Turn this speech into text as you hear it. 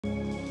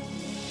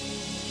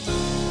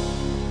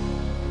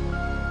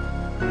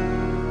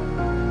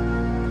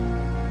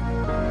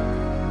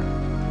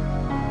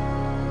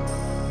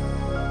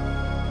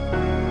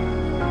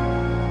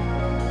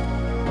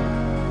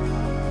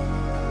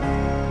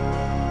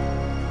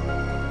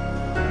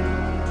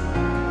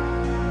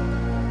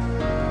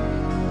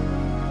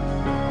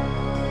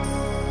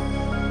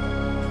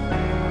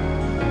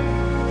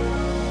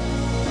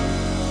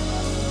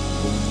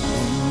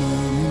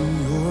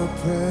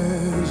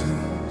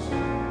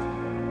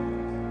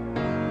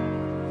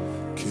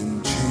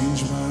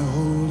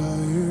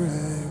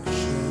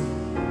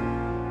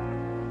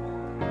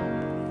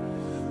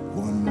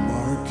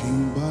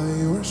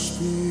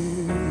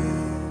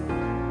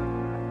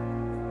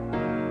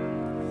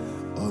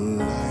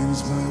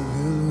aligns my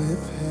will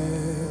with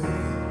heaven.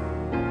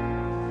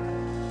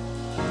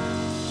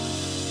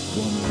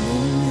 One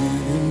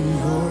moment in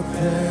your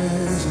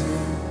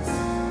presence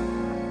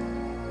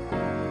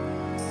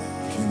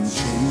can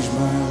change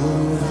my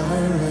whole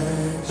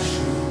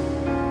direction.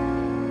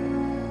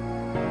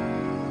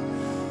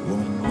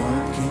 One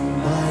marking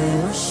by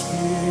your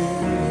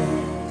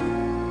spirit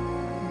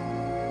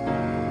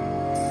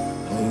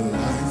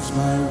aligns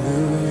my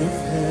will with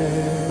heaven.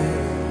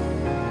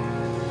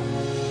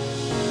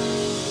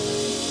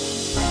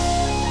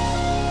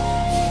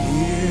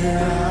 Here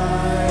I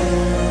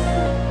am,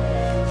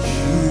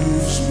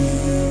 use me,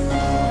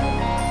 Lord,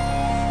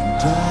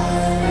 and I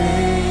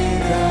lay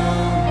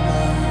down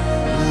my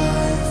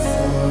life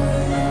for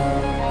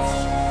yours.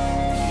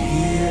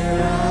 Here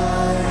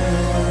I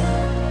am,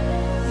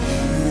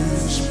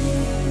 use me,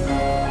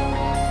 Lord,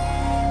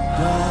 and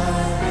I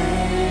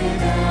lay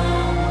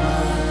down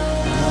my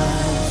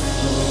life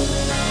for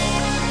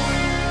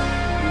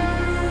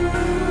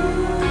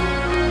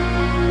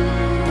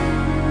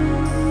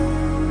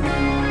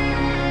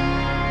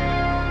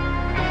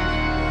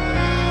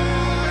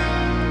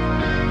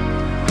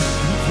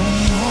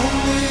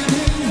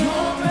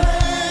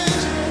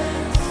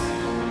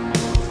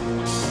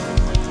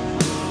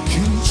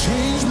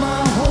change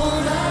my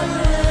whole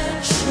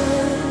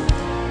direction.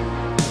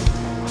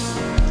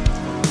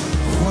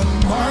 One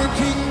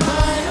marking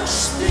by your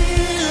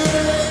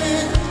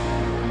spirit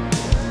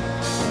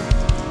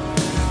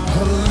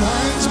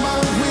aligns my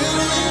will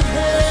with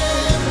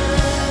heaven.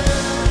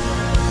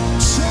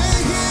 Say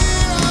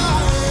here I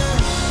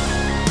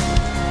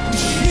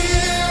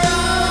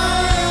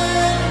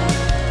am,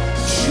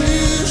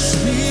 choose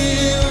me,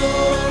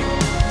 Lord,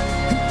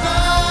 and I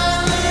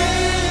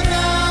lay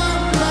down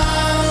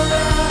my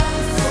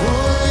life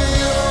for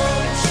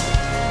yours.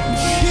 And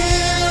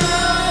here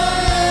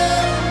I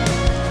am,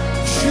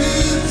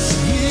 choose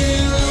me,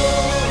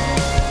 Lord,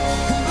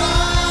 and I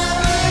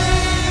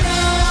lay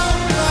down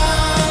my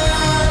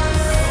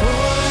life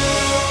for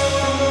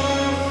yours.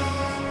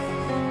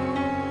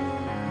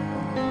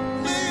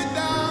 Lay it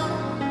down,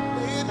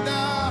 lay it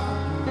down.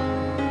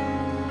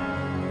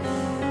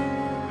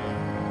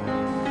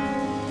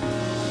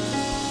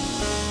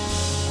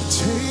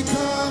 Take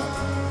up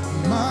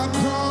my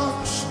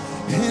cross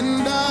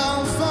and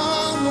I'll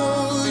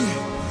follow you.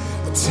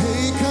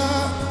 Take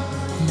up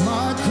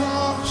my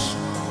cross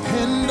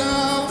and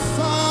I'll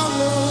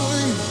follow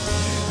you.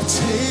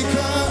 Take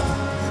up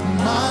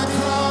my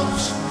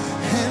cross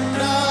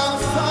and I'll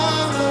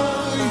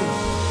follow you.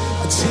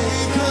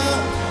 Take up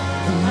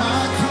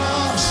my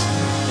cross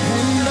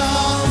and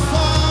I'll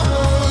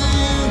follow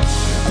you.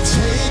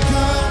 Take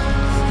up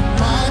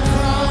my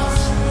cross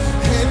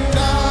and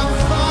I'll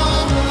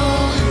follow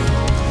you.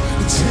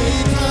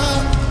 Take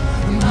up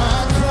my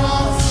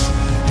cross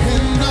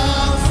and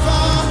I'll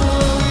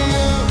follow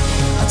you.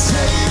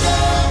 Take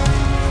up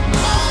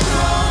my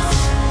cross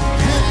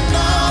and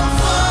I'll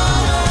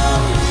follow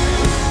you.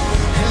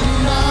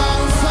 And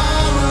I'll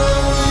follow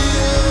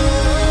you.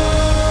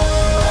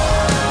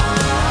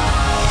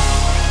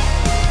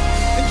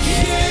 And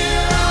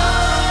here I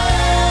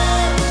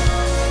am,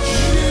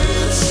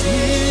 choose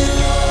me,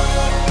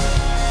 Lord.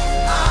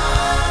 I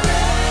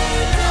lay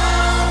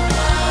down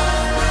my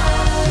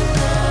life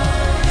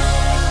for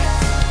yours.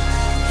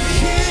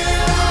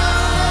 Here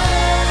I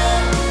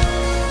am,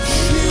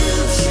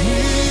 choose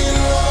me,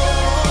 Lord.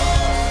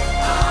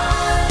 I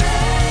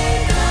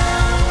lay down my life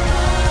for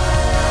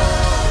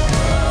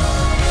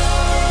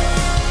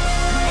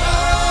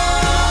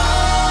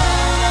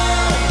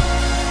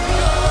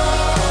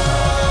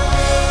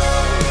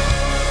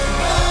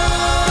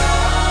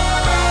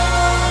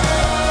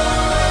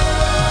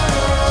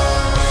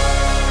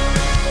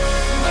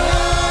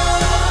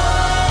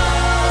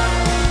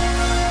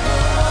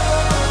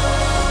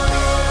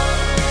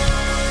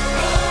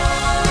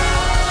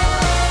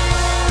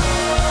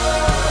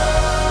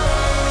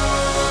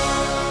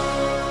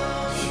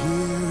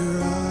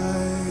Here I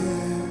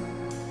am,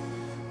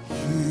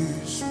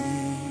 use me,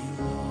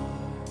 Lord,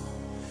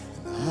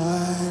 and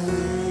I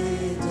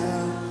lay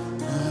down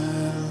my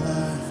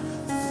life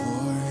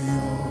for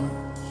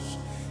yours.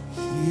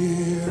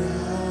 Here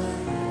I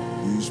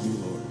am, use me,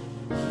 Lord.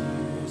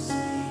 Use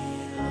me,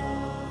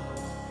 Lord,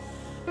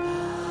 I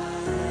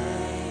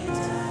lay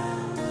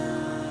down my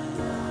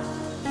life.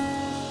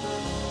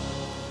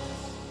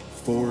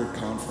 Forward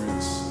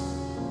Conference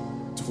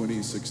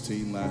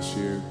 2016 last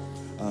year.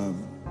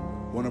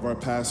 One of our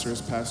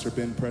pastors, Pastor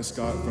Ben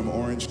Prescott from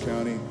Orange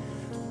County,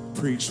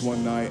 preached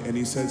one night and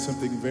he said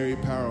something very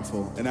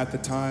powerful. And at the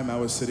time I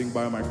was sitting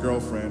by my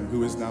girlfriend,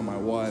 who is now my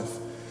wife,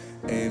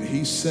 and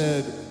he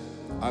said,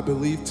 I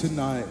believe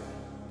tonight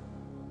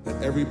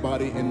that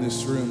everybody in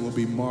this room will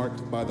be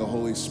marked by the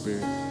Holy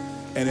Spirit.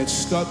 And it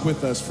stuck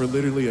with us for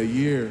literally a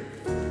year.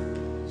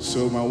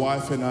 So my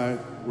wife and I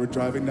were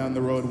driving down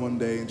the road one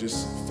day and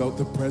just felt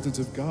the presence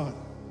of God.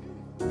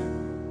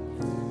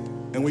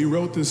 And we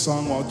wrote this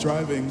song while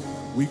driving.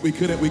 We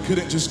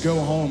couldn't just go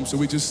home, so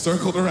we just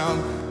circled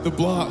around the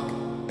block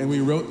and we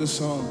wrote the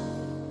song.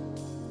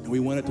 And We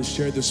wanted to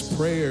share this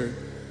prayer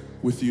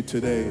with you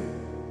today.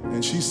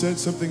 And she said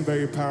something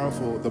very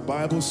powerful. The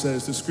Bible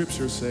says, the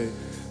scriptures say,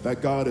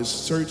 that God is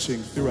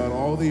searching throughout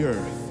all the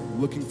earth,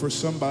 looking for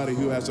somebody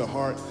who has a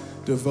heart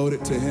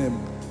devoted to him.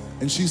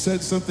 And she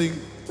said something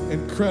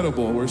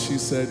incredible where she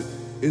said,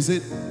 is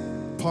it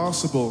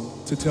possible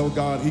to tell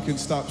God he can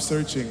stop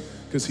searching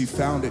because he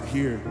found it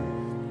here?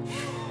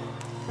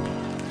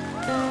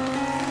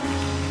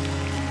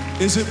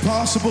 Is it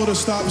possible to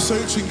stop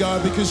searching,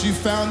 God, because you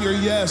found your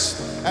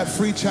yes at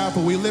Free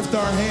Chapel? We lift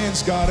our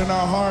hands, God, in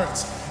our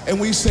hearts, and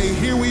we say,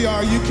 here we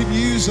are, you can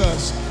use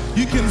us.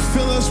 You can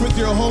fill us with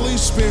your Holy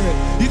Spirit.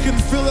 You can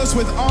fill us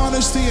with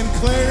honesty and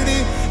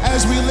clarity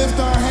as we lift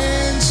our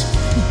hands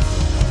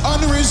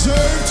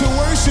unreserved to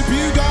worship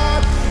you,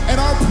 God.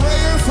 And our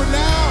prayer for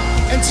now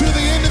until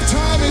the end of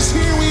time is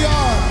here we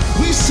are.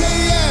 We say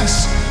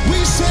yes.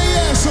 We say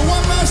yes. So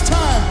one last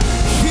time.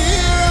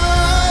 Here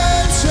I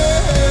am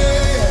saying,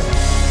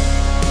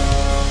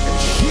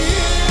 here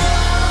I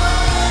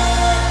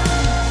am.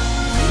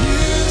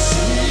 Use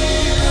me,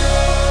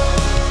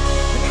 Lord.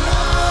 And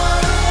I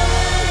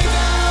lay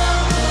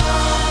down my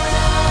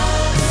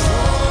life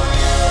for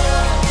you.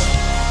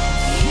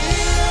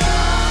 Here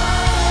I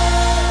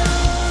am.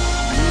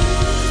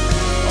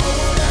 Oh,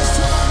 last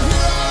time.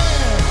 Here I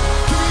am.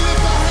 Can we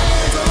lift our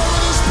hands all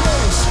over this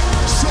place?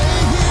 Say,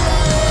 here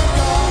I am,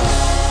 God.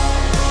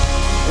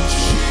 And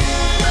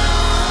here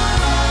I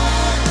am.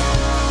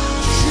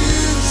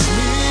 Choose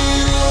me, Lord. Choose me,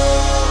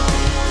 Lord.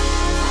 I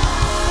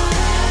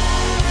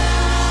lay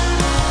down my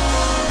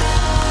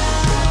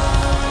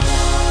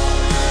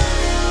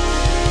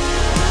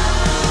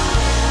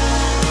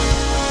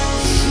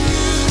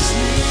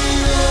life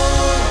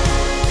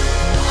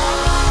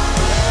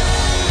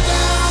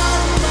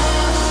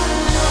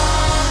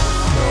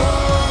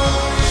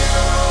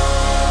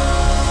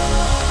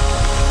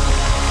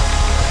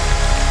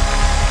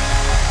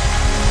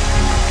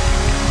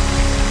for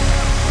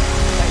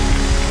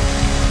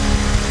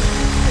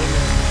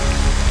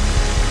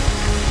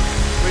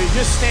Will you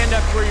just stand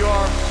up where you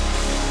are?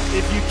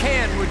 If you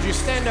can, would you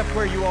stand up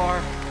where you are?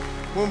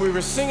 When we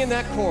were singing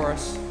that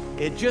chorus,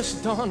 it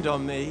just dawned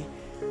on me.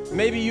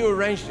 Maybe you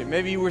arranged it.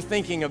 Maybe you were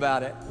thinking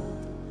about it.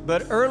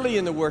 But early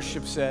in the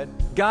worship set,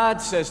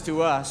 God says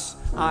to us,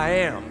 I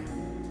am.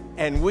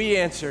 And we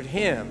answered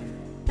him,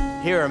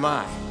 here am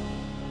I.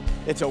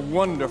 It's a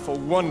wonderful,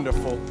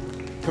 wonderful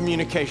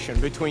communication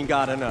between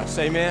God and us.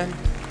 Amen?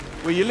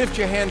 Will you lift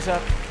your hands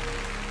up?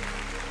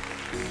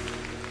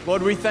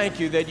 Lord, we thank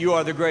you that you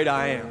are the great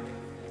I am.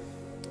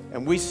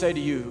 And we say to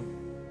you,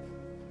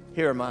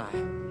 here am I.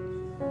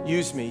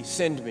 Use me,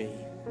 send me,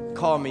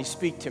 call me,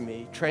 speak to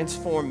me,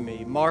 transform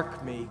me,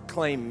 mark me,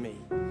 claim me.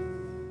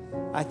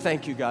 I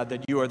thank you, God,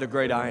 that you are the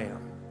great I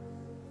am.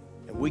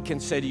 And we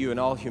can say to you in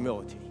all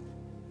humility,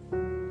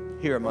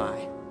 here am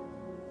I.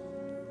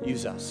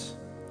 Use us.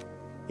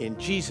 In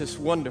Jesus'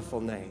 wonderful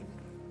name,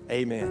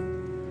 amen.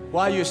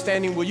 While you're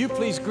standing, will you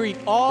please greet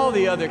all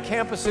the other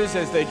campuses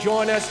as they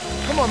join us?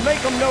 Come on, make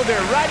them know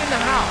they're right in the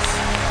house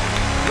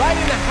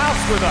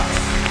with us.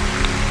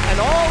 And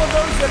all of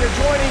those that are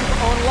joining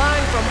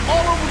online from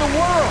all over the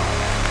world.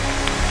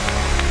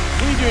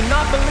 We do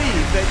not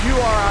believe that you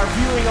are our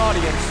viewing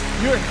audience.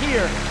 You're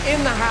here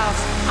in the house,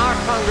 our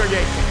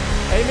congregation.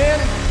 Amen,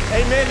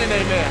 amen, and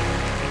amen.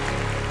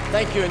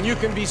 Thank you, and you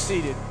can be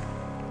seated.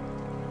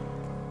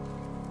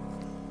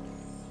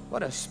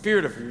 What a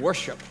spirit of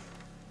worship.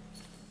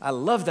 I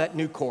love that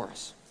new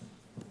chorus.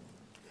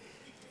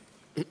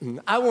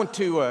 I want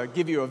to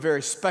give you a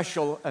very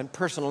special and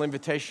personal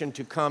invitation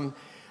to come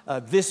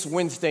this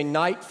Wednesday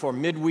night for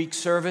midweek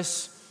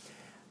service.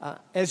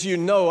 As you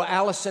know,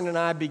 Allison and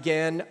I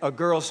began a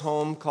girls'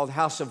 home called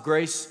House of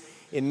Grace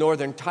in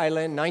northern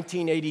Thailand,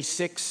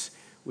 1986.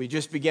 We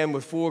just began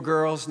with 4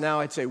 girls.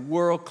 Now it's a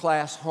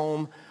world-class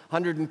home,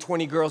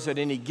 120 girls at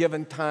any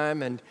given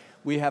time, and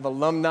we have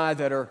alumni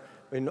that are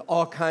in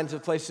all kinds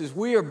of places.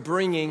 We are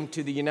bringing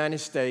to the United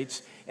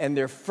States, and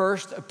their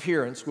first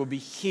appearance will be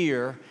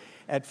here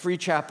at Free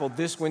Chapel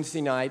this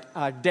Wednesday night.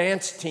 Our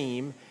dance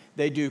team,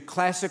 they do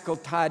classical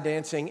Thai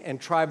dancing and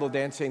tribal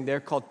dancing. They're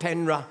called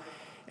Tenra,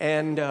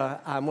 and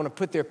I want to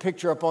put their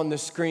picture up on the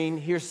screen.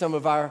 Here's some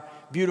of our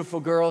beautiful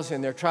girls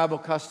in their tribal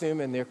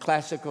costume and their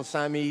classical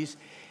Siamese,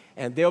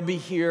 and they'll be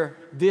here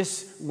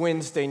this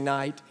Wednesday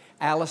night.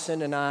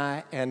 Allison and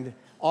I and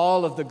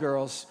all of the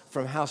girls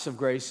from House of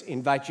Grace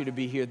invite you to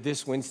be here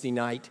this Wednesday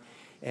night,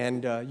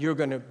 and you're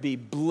going to be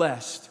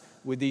blessed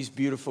with these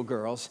beautiful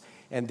girls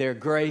and their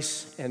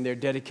grace and their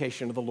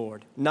dedication to the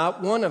Lord.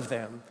 Not one of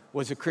them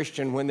was a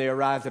Christian when they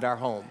arrived at our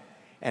home,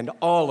 and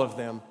all of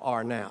them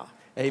are now.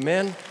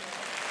 Amen?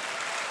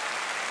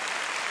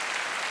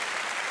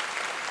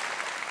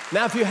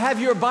 Now, if you have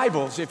your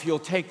Bibles, if you'll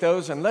take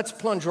those, and let's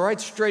plunge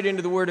right straight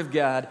into the Word of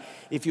God.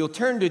 If you'll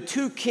turn to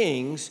 2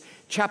 Kings,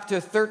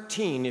 chapter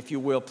 13, if you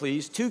will,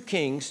 please. 2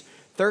 Kings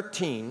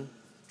 13,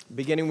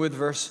 beginning with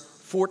verse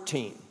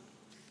 14.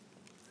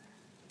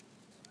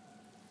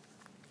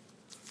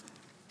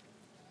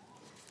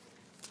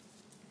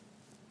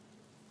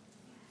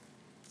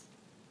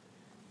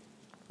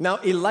 Now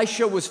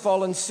Elisha was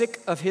fallen sick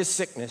of his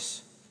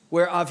sickness,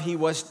 whereof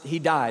he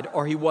died,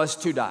 or he was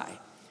to die.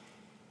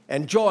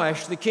 And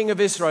Joash, the king of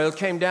Israel,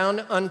 came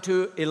down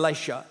unto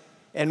Elisha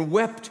and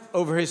wept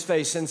over his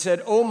face and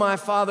said, O my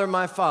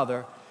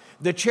father,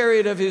 the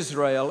chariot of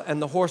Israel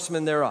and the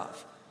horsemen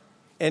thereof.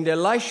 And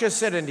Elisha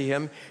said unto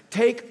him,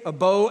 Take a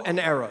bow and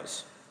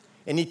arrows.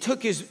 And he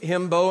took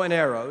him bow and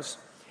arrows.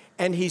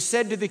 And he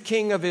said to the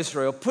king of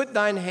Israel, Put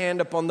thine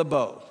hand upon the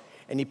bow.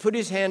 And he put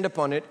his hand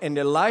upon it, and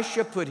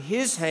Elisha put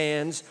his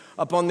hands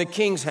upon the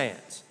king's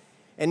hands.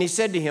 And he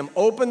said to him,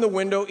 Open the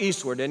window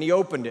eastward. And he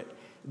opened it.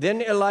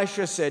 Then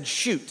Elisha said,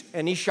 Shoot.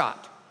 And he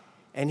shot.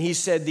 And he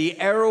said, The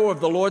arrow of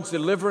the Lord's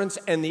deliverance,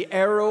 and the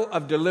arrow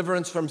of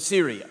deliverance from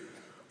Syria.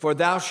 For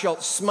thou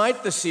shalt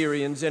smite the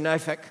Syrians in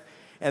Aphek,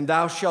 and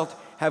thou shalt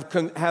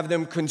have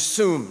them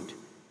consumed.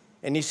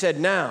 And he said,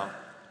 Now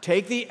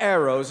take the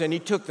arrows. And he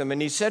took them.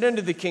 And he said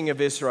unto the king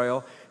of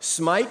Israel,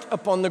 Smite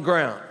upon the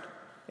ground.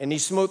 And he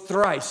smote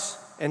thrice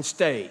and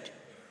stayed.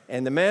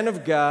 And the man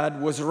of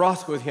God was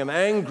wroth with him,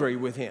 angry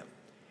with him,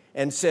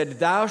 and said,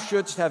 Thou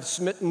shouldst have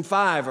smitten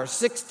 5 or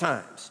 6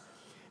 times.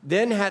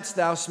 Then hadst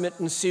thou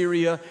smitten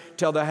Syria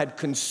till thou had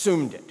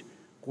consumed it.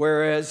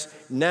 Whereas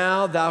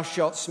now thou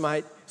shalt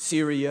smite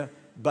Syria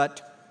but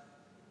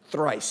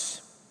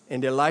thrice.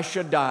 And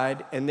Elisha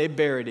died, and they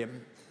buried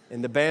him.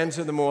 And the bands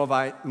of the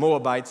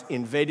Moabites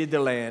invaded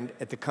the land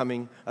at the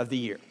coming of the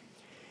year.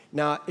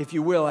 Now, if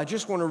you will, I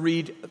just want to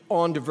read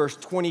on to verse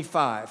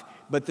 25,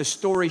 but the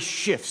story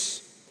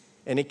shifts.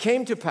 And it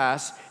came to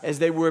pass, as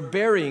they were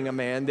burying a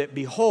man, that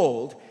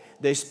behold,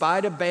 they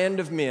spied a band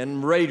of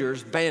men,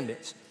 raiders,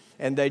 bandits,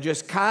 and they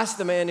just cast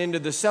the man into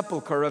the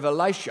sepulchre of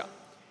Elisha.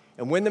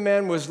 And when the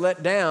man was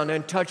let down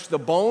and touched the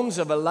bones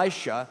of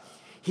Elisha,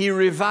 he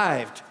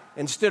revived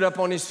and stood up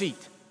on his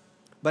feet.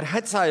 But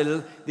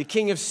Hazael, the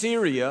king of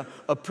Syria,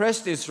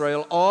 oppressed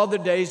Israel all the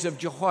days of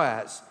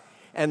Jehoahaz.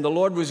 And the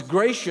Lord was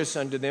gracious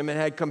unto them, and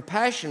had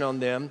compassion on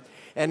them,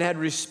 and had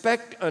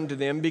respect unto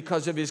them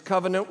because of his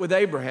covenant with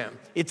Abraham,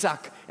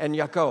 Isaac, and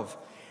Jacob.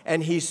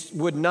 And he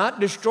would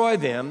not destroy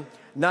them,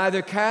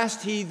 neither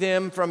cast he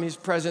them from his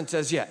presence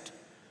as yet.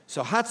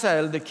 So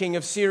Hazael, the king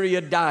of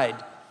Syria,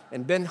 died,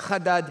 and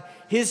Ben-Hadad,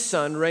 his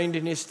son, reigned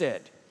in his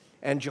stead.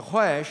 And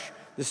Jehoash,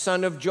 the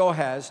son of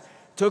Joahaz,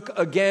 took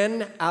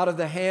again out of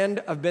the hand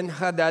of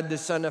Ben-Hadad, the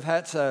son of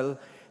Hazael,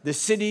 the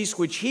cities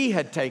which he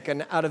had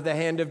taken out of the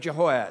hand of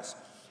Jehoahaz,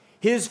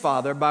 his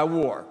father, by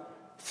war,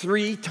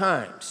 3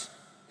 times,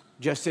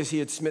 just as he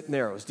had smitten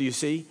arrows. Do you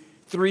see?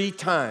 3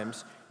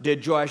 times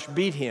did Joash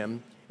beat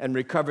him and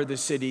recover the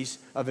cities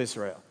of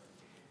Israel.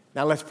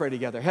 Now let's pray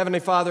together. Heavenly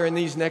Father, in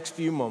these next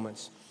few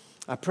moments,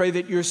 I pray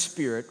that your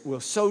Spirit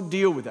will so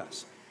deal with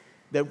us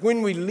that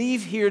when we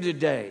leave here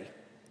today,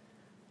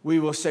 we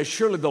will say,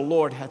 surely the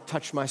Lord hath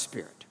touched my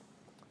spirit.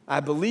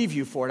 I believe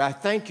you for it. I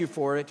thank you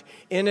for it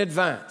in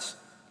advance.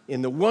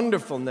 In the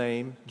wonderful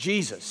name,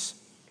 Jesus,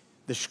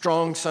 the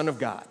strong Son of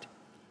God.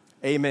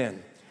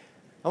 Amen.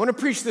 I want to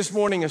preach this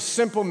morning a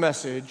simple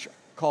message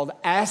called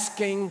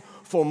Asking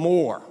for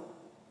More.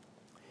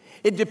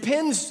 It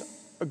depends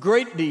a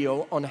great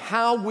deal on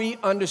how we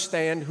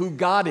understand who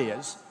God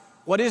is,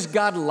 what is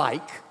God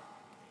like,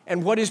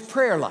 and what is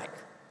prayer like.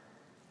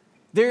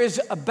 There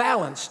is a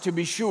balance, to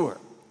be sure.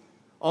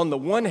 On the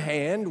one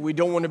hand, we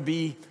don't want to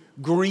be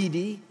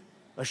greedy,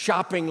 a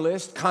shopping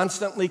list,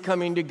 constantly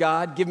coming to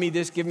God, give me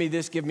this, give me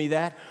this, give me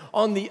that.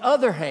 On the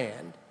other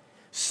hand,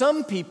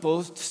 some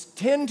people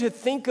tend to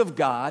think of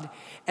God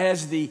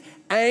as the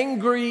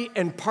angry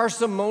and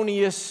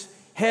parsimonious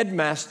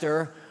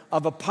headmaster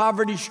of a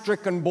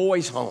poverty-stricken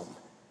boys' home.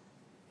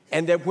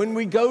 And that when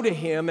we go to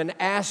him and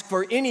ask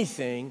for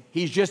anything,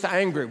 he's just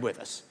angry with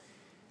us.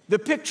 The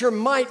picture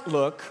might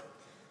look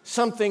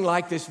something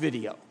like this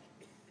video.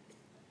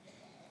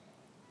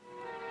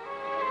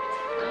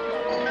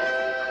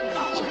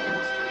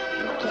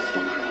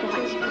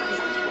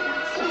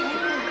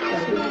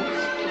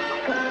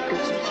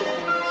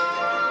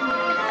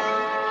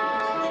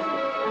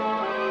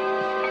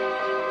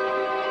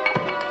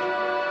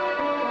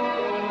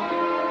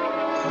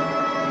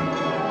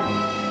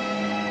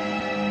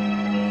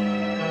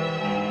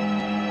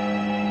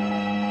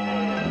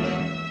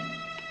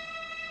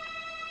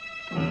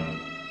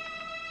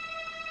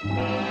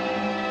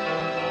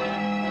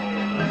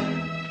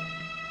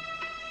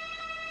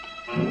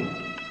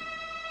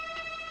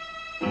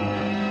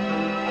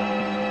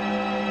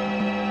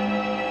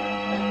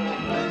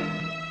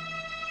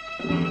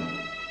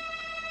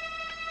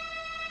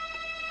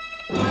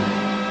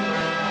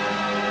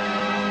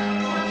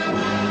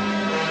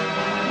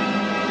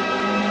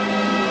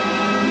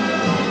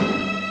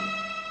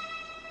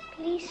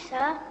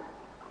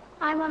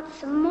 I want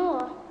some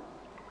more.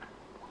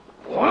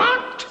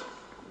 What?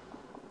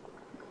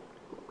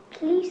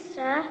 Please,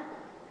 sir.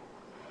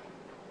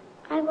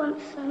 I want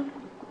some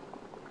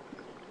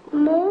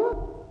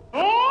more.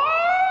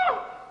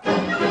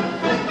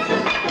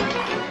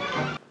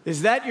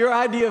 Is that your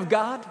idea of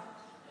God?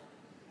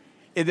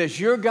 Is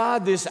your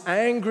God this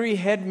angry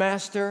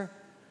headmaster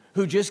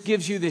who just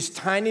gives you this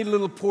tiny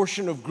little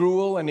portion of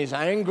gruel and is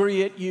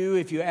angry at you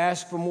if you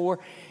ask for more,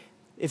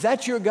 if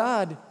that's your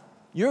God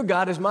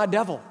is my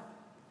devil.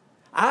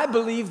 I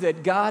believe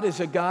that God is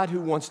a God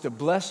who wants to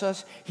bless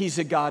us. He's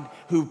a God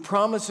who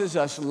promises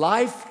us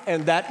life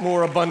and that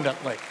more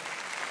abundantly.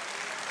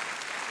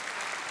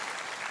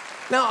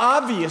 Now,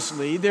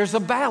 obviously, there's a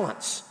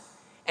balance.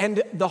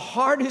 And the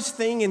hardest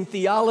thing in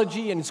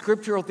theology and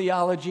scriptural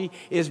theology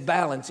is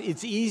balance.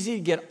 It's easy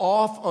to get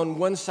off on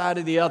one side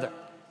or the other.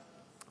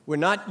 We're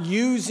not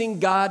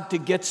using God to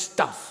get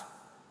stuff.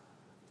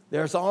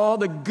 There's all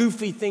the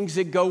goofy things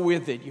that go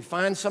with it. You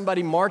find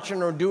somebody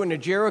marching or doing a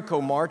Jericho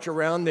march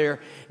around their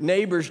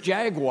neighbor's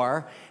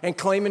Jaguar and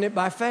claiming it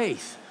by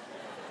faith.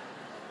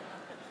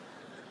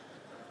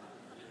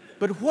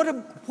 But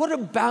what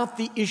about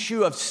the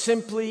issue of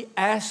simply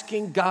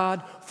asking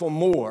God for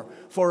more,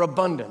 for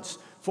abundance,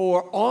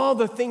 for all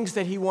the things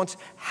that He wants?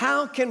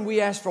 How can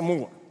we ask for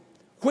more?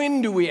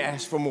 When do we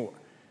ask for more?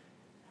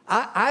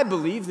 I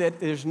believe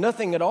that there's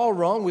nothing at all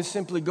wrong with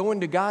simply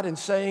going to God and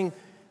saying,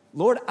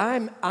 Lord,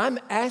 I'm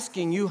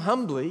asking you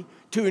humbly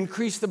to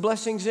increase the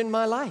blessings in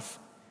my life.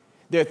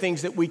 There are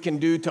things that we can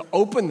do to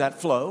open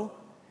that flow,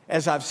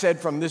 as I've said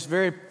from this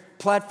very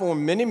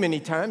platform many, many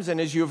times,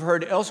 and as you've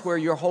heard elsewhere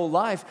your whole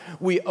life,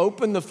 we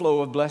open the flow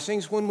of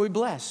blessings when we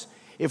bless.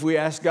 If we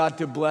ask God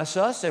to bless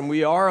us and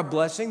we are a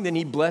blessing, then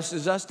He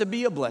blesses us to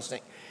be a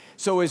blessing.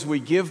 So as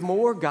we give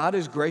more, God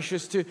is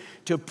gracious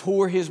to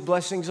pour His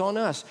blessings on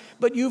us.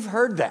 But you've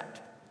heard that.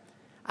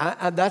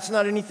 That's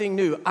not anything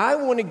new. I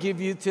want to give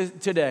you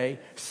today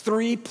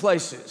 3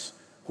 places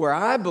where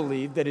I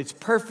believe that it's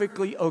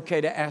perfectly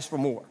okay to ask for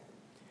more.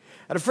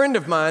 And a friend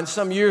of mine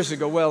some years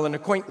ago, well, an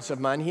acquaintance of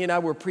mine, he and I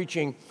were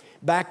preaching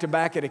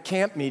back-to-back at a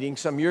camp meeting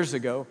some years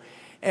ago,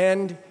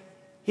 and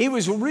he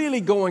was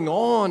really going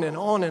on and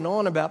on and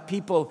on about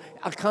people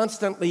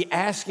constantly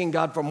asking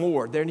God for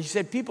more. And he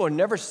said people are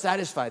never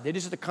satisfied. They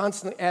just are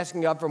constantly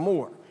asking God for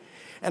more.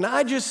 And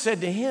I just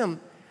said to him,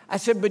 I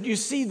said, but you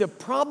see, the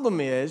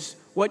problem is,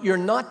 what you're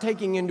not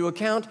taking into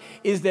account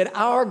is that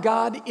our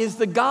God is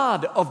the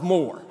God of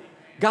more.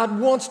 God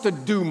wants to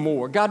do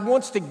more. God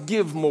wants to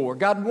give more.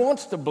 God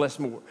wants to bless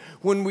more.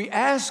 When we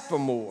ask for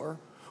more,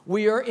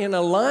 we are in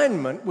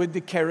alignment with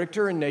the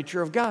character and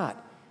nature of God.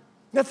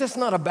 Now, that's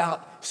not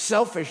about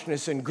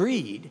selfishness and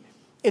greed.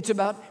 It's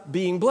about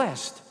being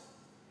blessed.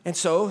 And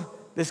so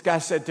this guy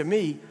said to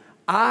me,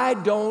 I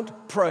don't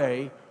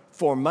pray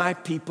for my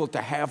people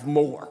to have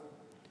more.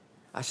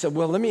 I said,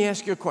 well, let me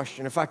ask you a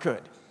question, if I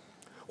could.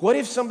 What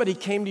if somebody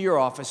came to your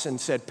office and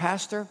said,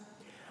 Pastor,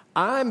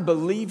 I'm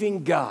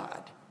believing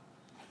God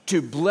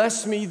to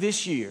bless me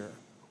this year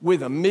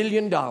with $1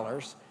 million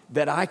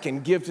that I can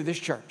give to this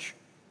church?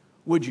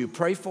 Would you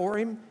pray for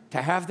him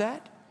to have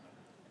that?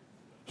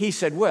 He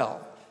said,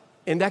 well,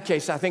 in that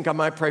case, I think I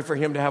might pray for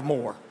him to have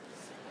more.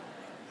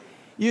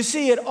 You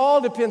see, it all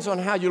depends on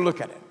how you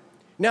look at it.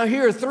 Now,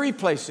 here are 3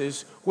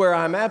 places where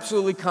I'm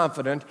absolutely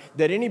confident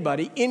that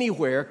anybody,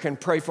 anywhere, can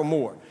pray for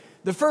more.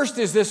 The first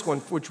is this one,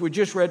 which we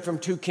just read from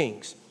 2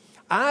 Kings.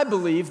 I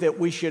believe that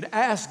we should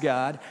ask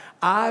God,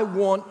 I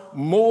want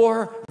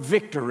more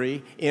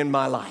victory in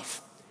my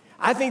life.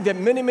 I think that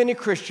many, many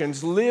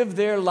Christians live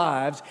their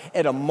lives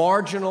at a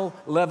marginal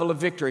level of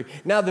victory.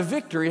 Now, the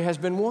victory has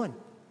been won.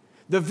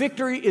 The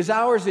victory is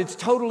ours. It's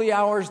totally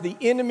ours. The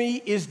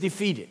enemy is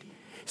defeated.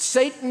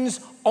 Satan's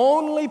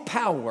only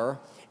power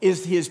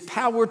is his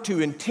power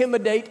to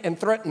intimidate and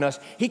threaten us.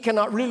 He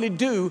cannot really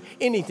do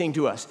anything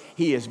to us.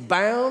 He is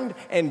bound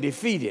and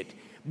defeated.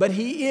 But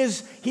he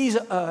is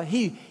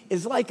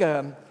like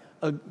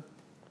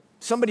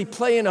somebody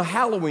playing a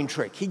Halloween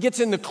trick. He gets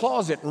in the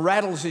closet and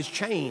rattles his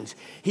chains.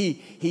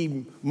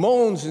 He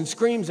moans and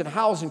screams and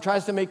howls and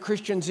tries to make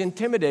Christians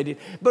intimidated.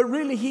 But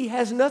really, he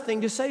has nothing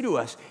to say to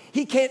us.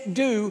 He can't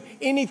do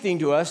anything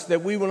to us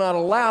that we will not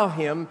allow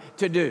him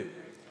to do.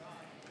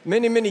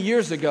 Many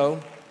years ago,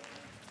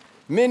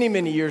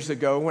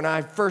 when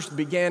I first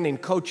began in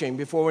coaching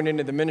before I went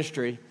into the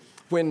ministry,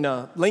 when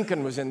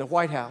Lincoln was in the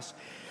White House,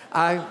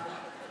 I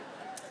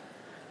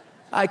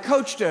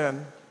coached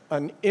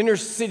an inner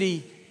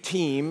city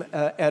team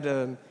at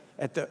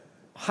the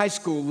high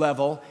school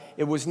level.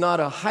 It was not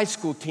a high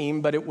school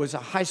team, but it was a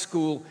high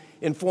school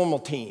informal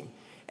team.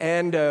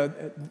 And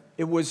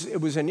it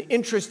was an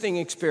interesting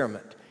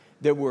experiment.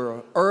 There were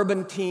an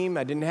urban team.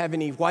 I didn't have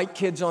any white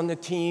kids on the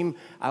team.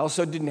 I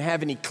also didn't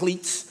have any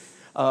cleats.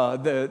 All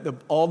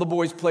the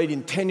boys played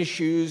in tennis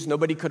shoes.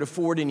 Nobody could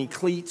afford any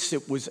cleats.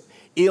 It was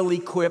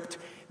ill-equipped.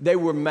 They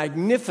were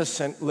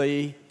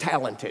magnificently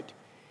talented.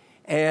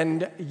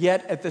 And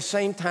yet, at the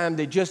same time,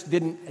 we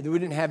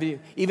didn't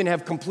even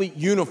have complete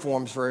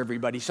uniforms for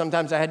everybody.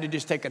 Sometimes I had to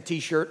just take a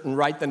T-shirt and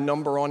write the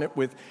number on it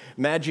with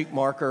magic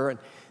marker and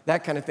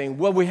that kind of thing.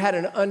 Well, we had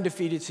an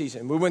undefeated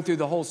season. We went through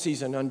the whole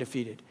season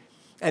undefeated.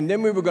 And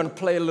then we were going to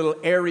play a little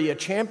area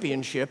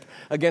championship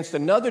against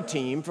another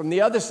team from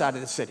the other side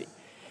of the city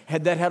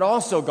that had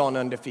also gone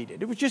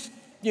undefeated. It was just,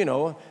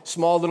 a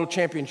small little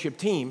championship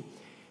team.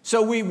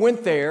 So we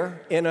went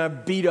there in a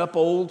beat-up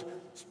old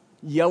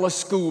yellow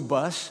school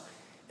bus,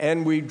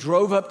 And we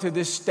drove up to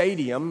this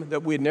stadium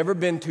that we had never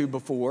been to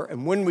before.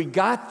 And when we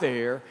got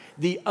there,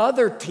 the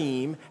other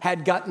team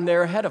had gotten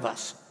there ahead of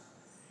us.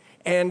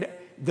 And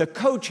the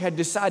coach had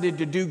decided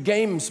to do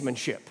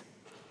gamesmanship.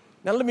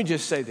 Now, let me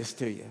just say this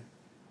to you.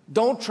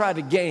 Don't try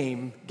to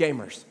game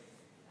gamers.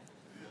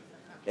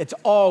 It's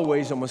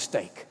always a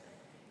mistake.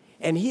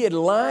 And he had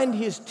lined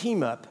his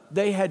team up.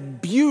 They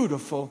had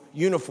beautiful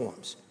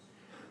uniforms.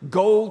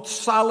 Gold,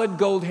 solid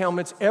gold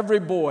helmets. Every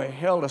boy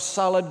held a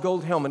solid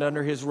gold helmet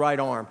under his right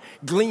arm,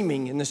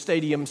 gleaming in the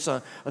stadium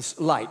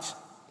lights.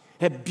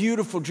 Had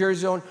beautiful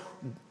jerseys on,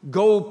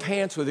 gold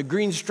pants with a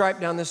green stripe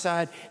down the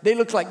side. They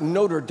looked like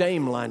Notre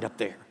Dame lined up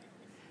there.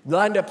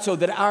 Lined up so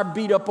that our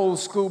beat-up old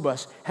school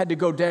bus had to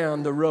go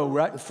down the row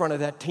right in front of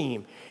that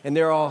team. And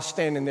they're all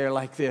standing there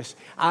like this.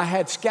 I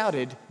had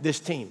scouted this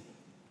team.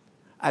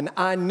 And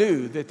I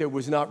knew that there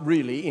was not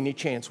really any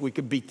chance we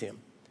could beat them.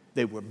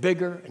 They were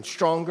bigger and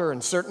stronger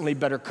and certainly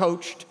better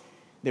coached.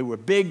 They were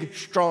big,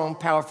 strong,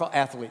 powerful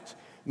athletes.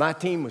 My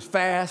team was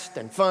fast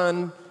and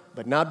fun,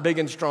 but not big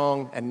and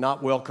strong and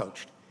not well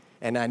coached.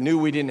 And I knew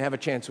we didn't have a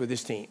chance with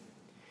this team.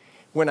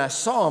 When I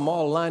saw them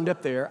all lined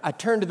up there, I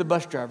turned to the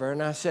bus driver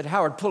and I said,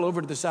 Howard, pull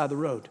over to the side of the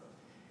road.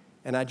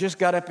 And I just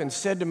got up and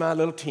said to my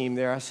little team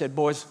there, I said,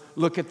 boys,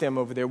 look at them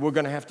over there. We're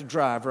going to have to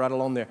drive right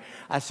along there.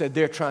 I said,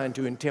 they're trying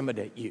to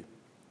intimidate you.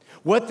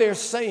 What they're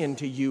saying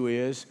to you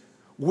is,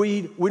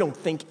 we don't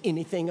think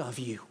anything of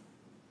you.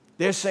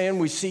 They're saying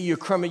we see your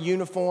crummy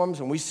uniforms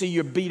and we see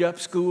your beat-up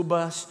school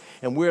bus,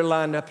 and we're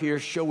lined up here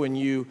showing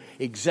you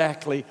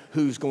exactly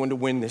who's going to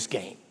win this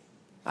game.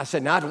 I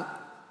said, now,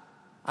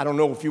 I don't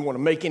know if you want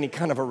to make any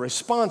kind of a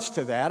response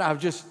to that. I'm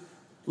just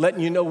letting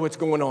you know what's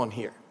going on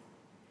here.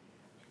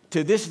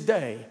 To this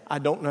day, I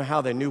don't know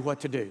how they knew what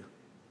to do.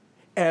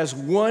 As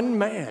one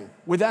man,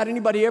 without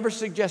anybody ever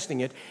suggesting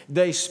it,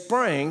 they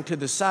sprang to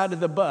the side of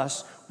the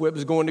bus where it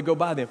was going to go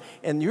by them.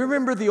 And you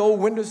remember the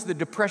old windows, the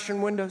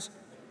Depression windows?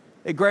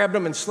 They grabbed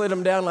them and slid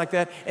them down like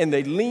that, and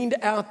they leaned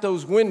out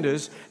those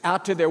windows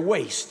out to their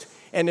waist.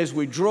 And as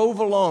we drove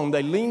along,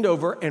 they leaned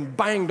over and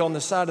banged on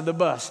the side of the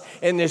bus.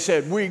 And they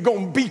said, we're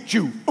going to beat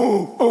you.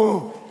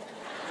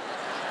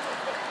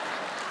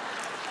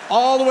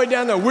 All the way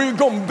down there, we're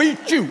going to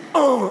beat you.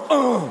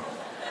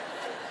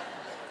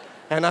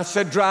 And I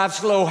said, drive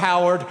slow,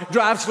 Howard,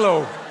 drive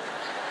slow.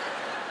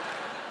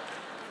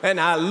 And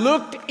I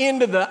looked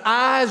into the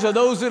eyes of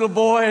those little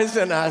boys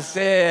and I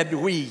said,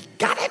 we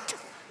got it.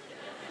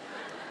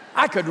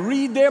 I could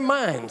read their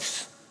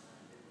minds.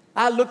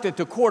 I looked at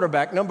the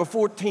quarterback, number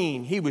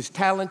 14. He was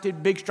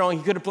talented, big, strong.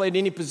 He could have played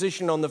any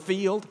position on the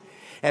field.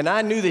 And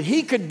I knew that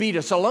he could beat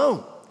us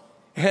alone.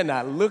 And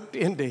I looked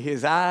into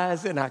his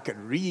eyes and I could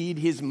read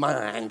his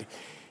mind.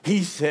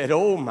 He said,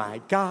 oh my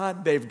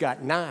God, they've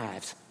got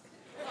knives.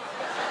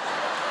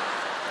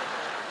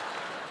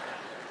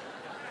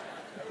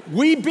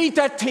 We beat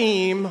that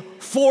team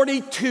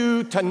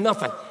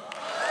 42-0.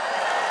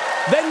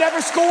 They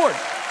never scored.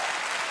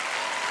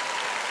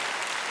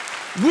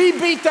 We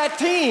beat that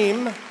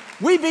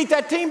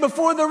team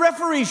before the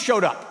referees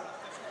showed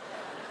up.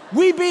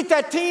 We beat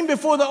that team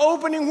before the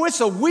opening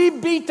whistle. We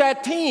beat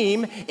that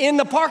team in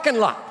the parking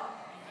lot.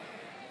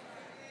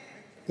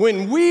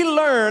 When we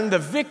learn the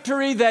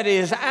victory that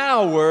is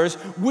ours,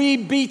 we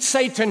beat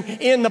Satan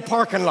in the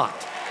parking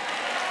lot.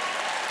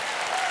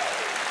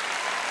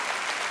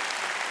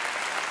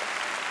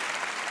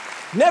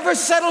 Never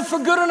settle for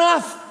good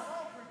enough.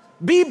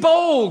 Be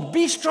bold,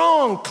 be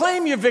strong,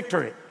 claim your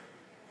victory.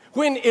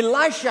 When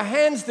Elisha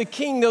hands the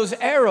king those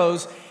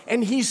arrows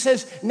and he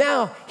says,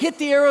 now hit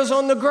the arrows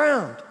on the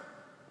ground.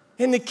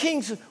 And the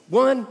king says,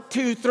 1,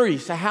 2, 3.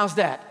 So how's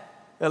that?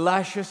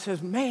 Elisha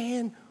says,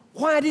 man,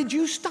 why did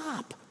you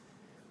stop?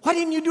 Why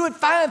didn't you do it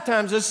 5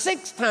 times or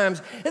 6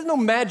 times? There's no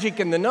magic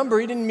in the number.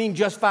 He didn't mean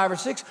just 5 or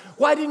 6.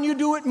 Why didn't you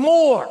do it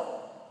more?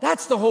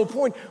 That's the whole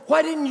point.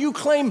 Why didn't you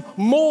claim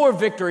more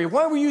victory?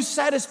 Why were you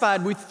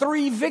satisfied with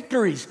 3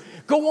 victories?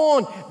 Go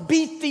on,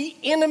 beat the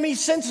enemy's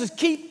senses.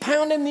 Keep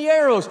pounding the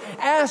arrows.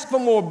 Ask for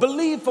more,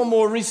 believe for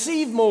more,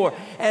 receive more,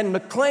 and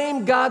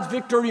claim God's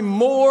victory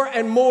more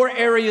and more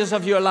areas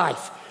of your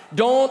life.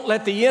 Don't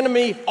let the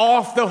enemy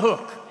off the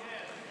hook.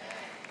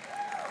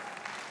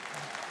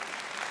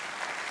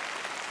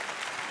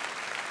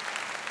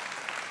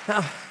 Now,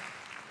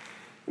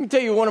 let me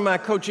tell you one of my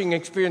coaching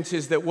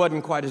experiences that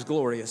wasn't quite as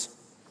glorious.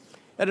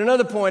 At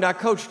another point, I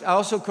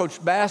also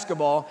coached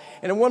basketball,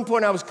 and at one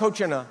point I was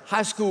coaching a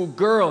high school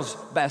girls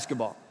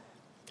basketball.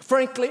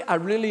 Frankly, I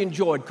really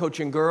enjoyed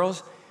coaching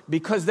girls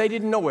because they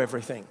didn't know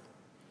everything.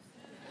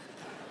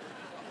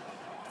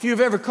 If you've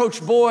ever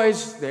coached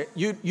boys,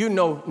 you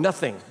know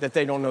nothing that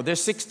they don't know. They're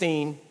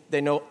 16,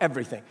 they know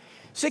everything.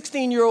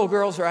 16-year-old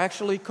girls are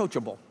actually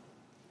coachable.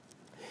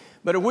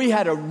 But we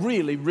had a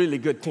really, really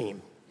good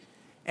team.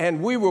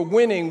 And we were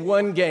winning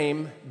one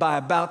game by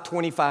about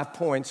 25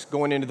 points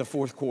going into the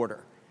 4th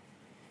quarter.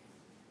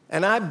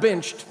 And I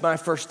benched my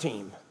first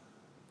team.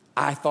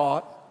 I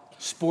thought,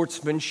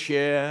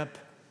 sportsmanship,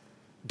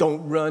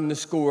 don't run the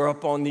score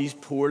up on these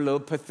poor little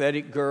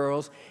pathetic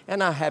girls.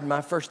 And I had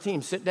my first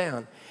team sit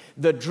down.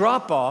 The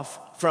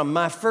drop-off from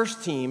my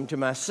first team to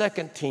my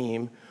second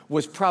team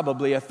was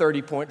probably a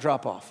 30-point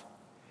drop-off.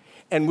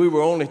 And we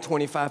were only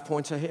 25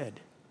 points ahead.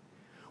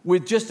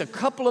 With just a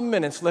couple of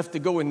minutes left to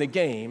go in the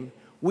game,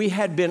 we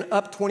had been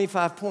up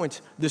 25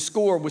 points. The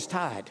score was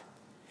tied.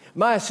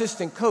 My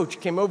assistant coach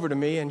came over to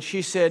me and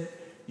she said,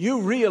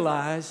 "You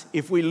realize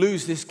if we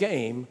lose this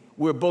game,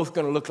 we're both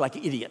going to look like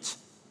idiots."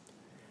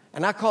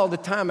 And I called a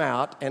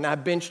timeout and I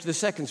benched the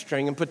second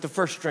string and put the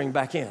first string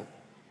back in.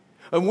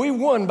 And we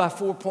won by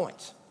 4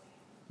 points.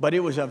 But it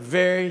was a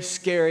very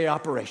scary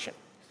operation.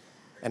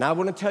 And I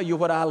want to tell you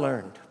what I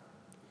learned.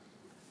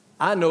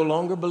 I no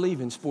longer believe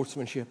in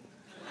sportsmanship.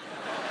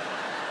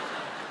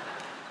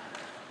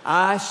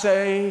 I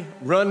say,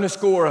 run the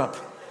score up.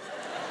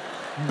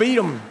 Beat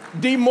them,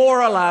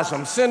 demoralize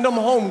them, send them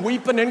home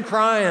weeping and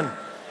crying.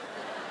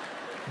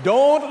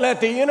 Don't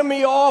let the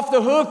enemy off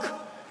the hook.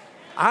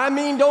 I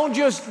mean, don't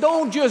just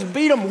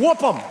beat them, whoop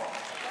them.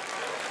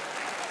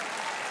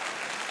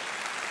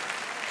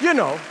 You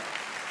know,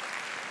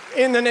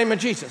 in the name of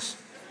Jesus.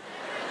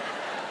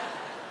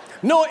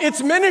 No,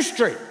 it's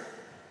ministry.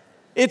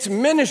 It's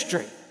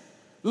ministry.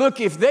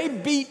 Look, if they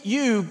beat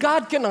you,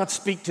 God cannot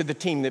speak to the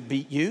team that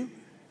beat you.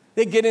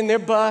 They get in their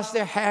bus,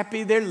 they're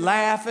happy, they're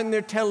laughing,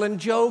 they're telling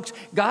jokes.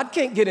 God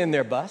can't get in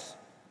their bus.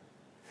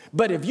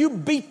 But if you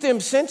beat them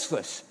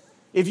senseless,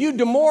 if you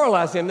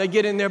demoralize them, they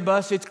get in their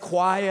bus, it's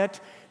quiet,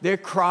 they're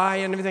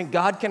crying and everything.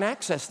 God can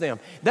access them.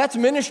 That's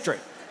ministry.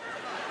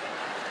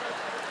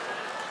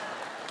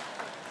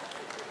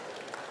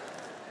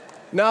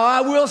 Now,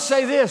 I will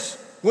say this.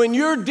 When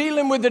you're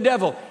dealing with the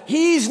devil,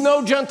 he's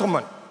no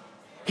gentleman.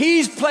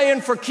 He's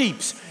playing for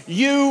keeps.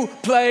 You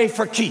play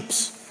for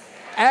keeps.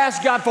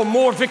 Ask God for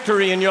more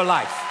victory in your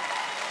life.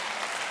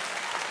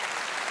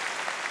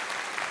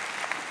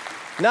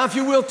 Now, if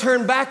you will,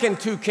 turn back in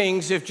 2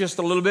 Kings, if just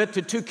a little bit,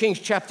 to 2 Kings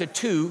chapter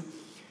 2.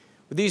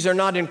 These are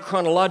not in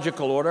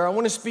chronological order. I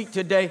want to speak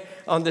today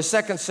on the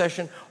second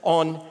session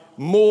on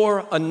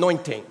more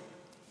anointing.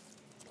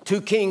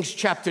 2 Kings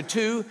chapter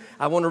 2,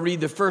 I want to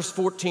read the first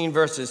 14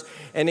 verses.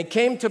 And it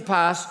came to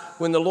pass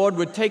when the Lord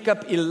would take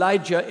up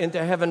Elijah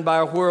into heaven by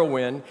a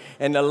whirlwind,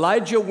 and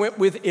Elijah went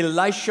with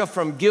Elisha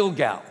from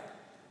Gilgal.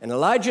 And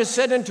Elijah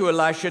said unto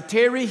Elisha,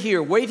 "Tarry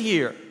here, wait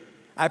here,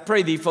 I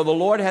pray thee, for the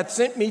Lord hath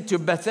sent me to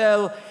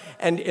Bethel."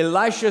 And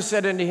Elisha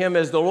said unto him,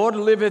 "As the Lord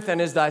liveth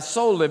and as thy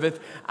soul liveth,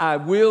 I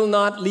will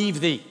not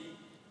leave thee."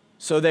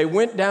 So they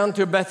went down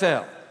to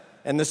Bethel.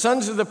 And the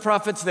sons of the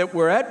prophets that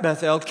were at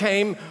Bethel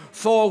came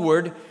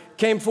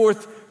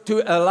forth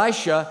to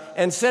Elisha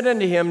and said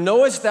unto him,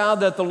 "Knowest thou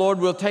that the Lord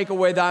will take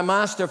away thy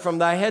master from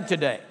thy head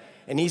today?"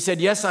 And he said,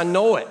 "Yes, I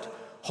know it.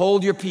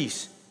 Hold your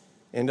peace."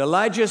 And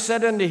Elijah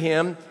said unto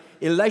him,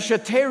 "Elisha,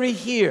 tarry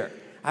here,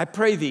 I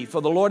pray thee,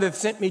 for the Lord hath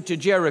sent me to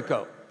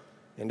Jericho."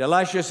 And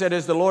Elisha said,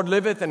 "As the Lord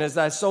liveth and as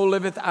thy soul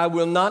liveth, I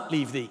will not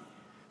leave thee."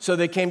 So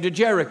they came to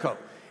Jericho.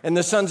 And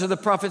the sons of the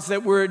prophets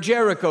that were at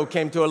Jericho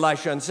came to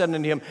Elisha and said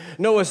unto him,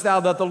 "Knowest thou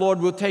that the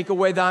Lord will take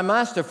away thy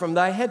master from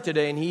thy head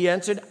today?" And he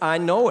answered, "I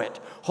know it.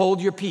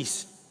 Hold your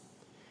peace."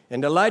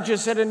 And Elijah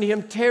said unto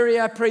him, "Tarry,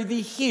 I pray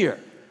thee, here,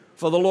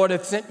 for the Lord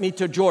hath sent me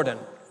to Jordan,"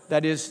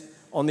 that is,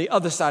 on the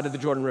other side of the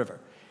Jordan River.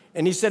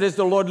 And he said, "As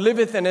the Lord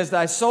liveth and as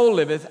thy soul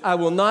liveth, I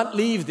will not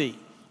leave thee."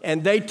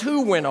 And they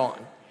too went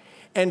on.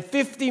 And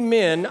 50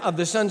 men of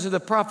the sons of the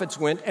prophets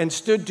went and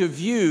stood to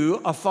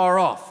view afar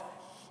off.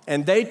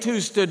 And they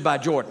too stood by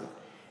Jordan.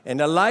 And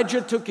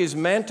Elijah took his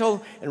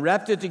mantle and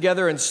wrapped it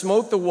together and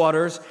smote the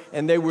waters,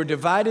 and they were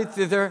divided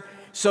thither,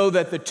 so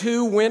that the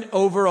two went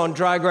over on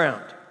dry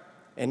ground.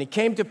 And it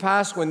came to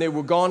pass when they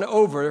were gone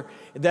over,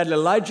 that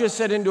Elijah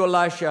said unto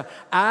Elisha,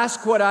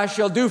 "Ask what I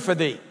shall do for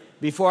thee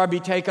before I be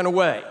taken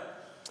away."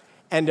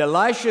 And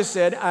Elisha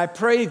said, "I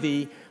pray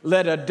thee,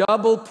 let a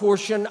double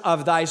portion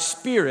of thy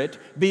spirit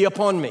be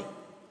upon me."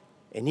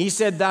 And he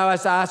said, "Thou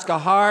hast asked a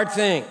hard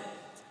thing.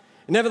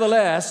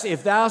 Nevertheless,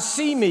 if thou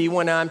see me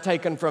when I am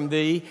taken from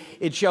thee,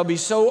 it shall be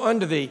so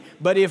unto thee.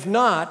 But if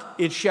not,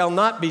 it shall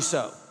not be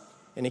so."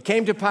 And it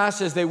came to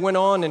pass as they went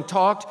on and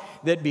talked,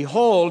 that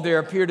behold, there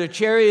appeared a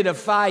chariot of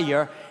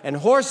fire and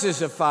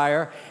horses of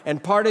fire,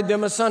 and parted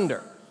them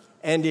asunder.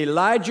 And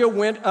Elijah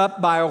went up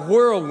by a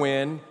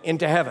whirlwind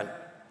into heaven.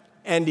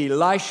 And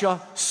Elisha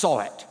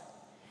saw it.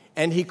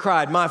 And he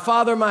cried, my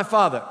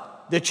father,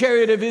 the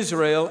chariot of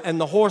Israel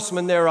and the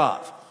horsemen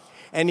thereof."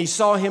 And he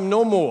saw him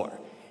no more.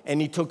 And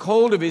he took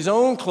hold of his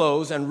own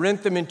clothes and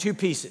rent them in 2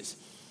 pieces.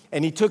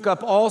 And he took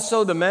up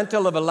also the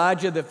mantle of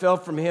Elijah that fell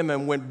from him,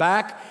 and went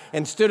back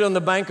and stood on the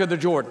bank of the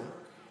Jordan.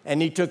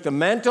 And he took the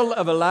mantle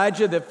of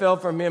Elijah that fell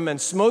from him and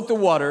smote the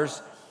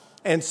waters,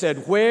 and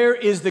said, "Where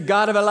is the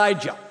God of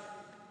Elijah?"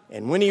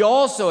 And when he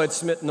also had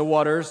smitten the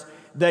waters,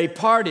 they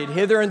parted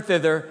hither and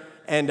thither,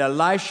 and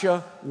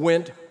Elisha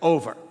went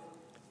over.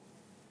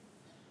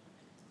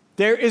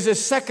 There is a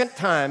second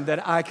time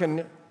that I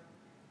can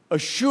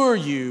assure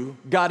you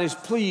God is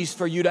pleased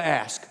for you to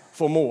ask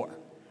for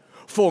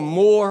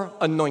more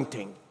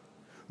anointing,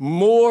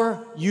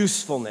 more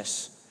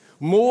usefulness,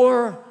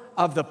 more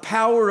of the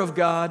power of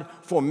God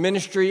for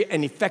ministry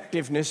and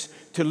effectiveness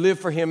to live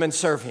for Him and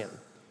serve Him.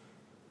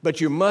 But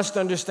you must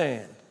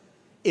understand,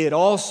 it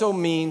also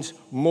means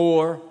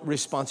more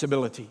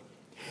responsibility.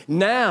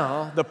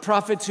 Now, the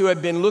prophets who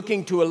had been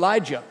looking to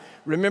Elijah,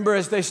 remember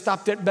as they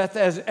stopped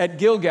at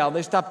Gilgal,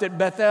 they stopped at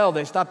Bethel,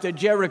 they stopped at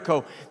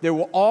Jericho. There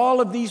were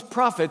all of these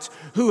prophets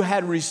who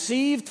had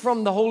received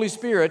from the Holy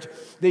Spirit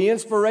the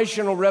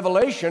inspirational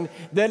revelation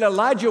that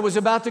Elijah was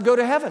about to go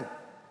to heaven.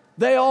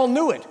 They all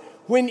knew it.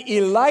 When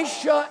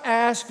Elisha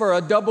asked for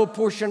a double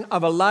portion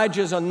of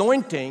Elijah's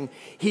anointing,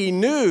 he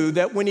knew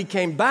that when he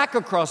came back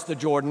across the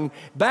Jordan,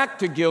 back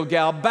to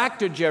Gilgal, back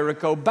to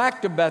Jericho,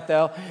 back to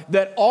Bethel,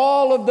 that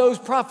all of those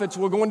prophets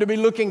were going to be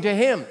looking to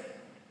him.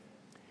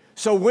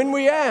 So when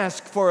we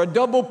ask for a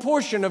double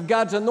portion of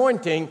God's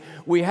anointing,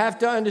 we have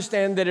to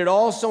understand that it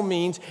also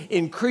means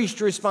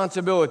increased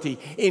responsibility,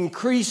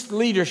 increased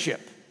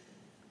leadership.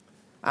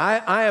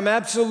 I am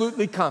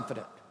absolutely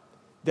confident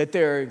that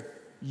there are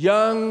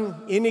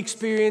young,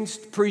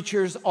 inexperienced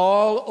preachers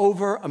all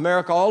over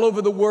America, all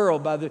over the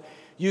world by the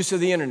use of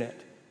the internet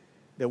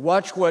that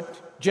watch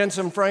what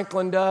Jensen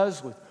Franklin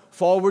does with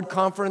Forward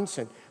Conference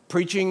and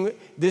preaching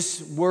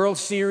this world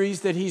series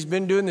that he's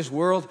been doing, this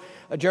world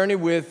journey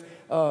with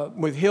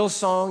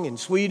Hillsong in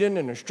Sweden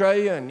and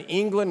Australia and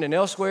England and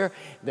elsewhere.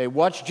 They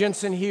watch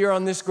Jensen here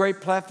on this great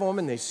platform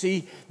and they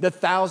see the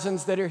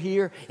thousands that are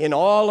here in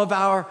all of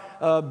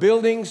our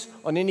buildings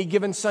on any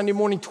given Sunday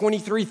morning,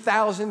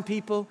 23,000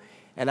 people.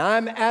 And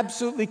I'm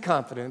absolutely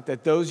confident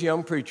that those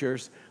young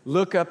preachers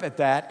look up at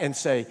that and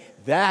say,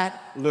 that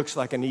looks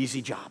like an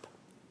easy job.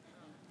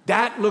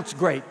 That looks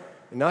great.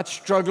 They're not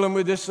struggling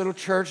with this little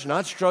church,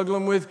 not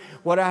struggling with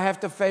what I have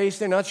to face.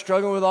 They're not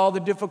struggling with all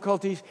the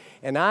difficulties.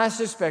 And I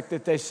suspect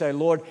that they say,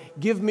 Lord,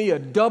 give me a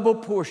double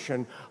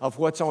portion of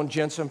what's on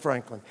Jensen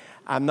Franklin.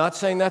 I'm not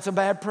saying that's a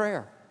bad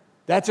prayer.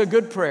 That's a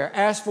good prayer.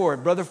 Ask for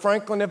it. Brother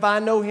Franklin, if I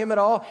know him at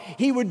all,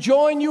 he would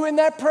join you in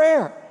that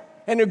prayer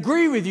and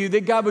agree with you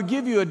that God would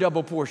give you a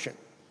double portion.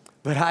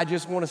 But I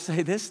just want to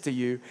say this to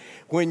you.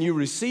 When you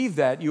receive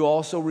that, you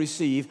also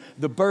receive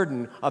the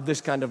burden of this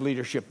kind of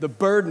leadership, the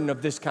burden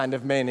of this kind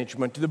of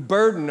management, the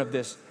burden of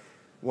this.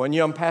 One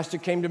young pastor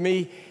came to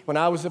me when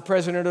I was the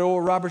president at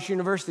Oral Roberts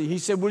University. He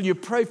said, will you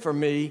pray for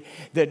me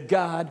that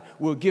God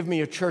will give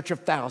me a church of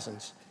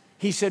thousands?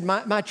 He said,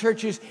 my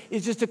church is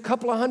just a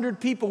couple of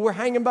hundred people. We're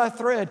hanging by a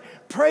thread.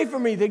 Pray for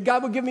me that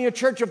God will give me a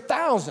church of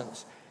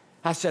thousands.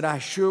 I said, I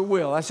sure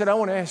will. I said, I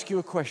want to ask you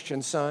a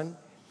question, son.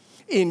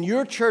 In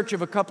your church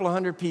of a couple of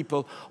hundred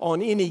people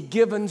on any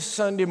given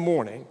Sunday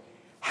morning,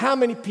 how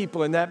many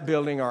people in that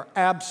building are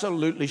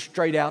absolutely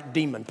straight out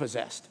demon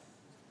possessed?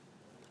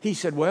 He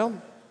said,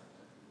 well,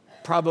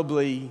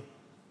 probably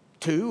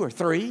 2 or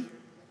 3.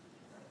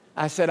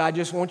 I said, I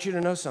just want you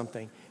to know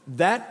something.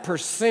 That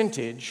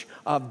percentage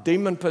of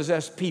demon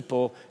possessed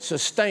people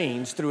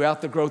sustains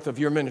throughout the growth of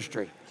your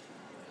ministry.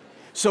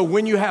 So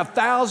when you have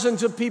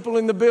thousands of people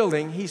in the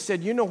building, he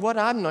said, you know what?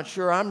 I'm not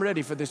sure I'm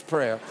ready for this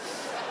prayer.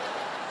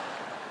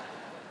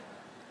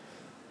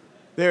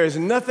 There is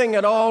nothing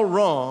at all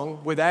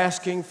wrong with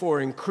asking for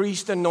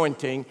increased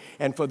anointing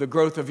and for the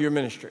growth of your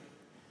ministry.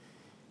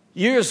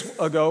 Years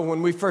ago,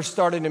 when we first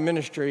started in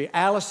ministry,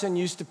 Allison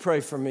used to pray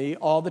for me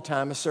all the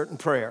time a certain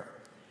prayer.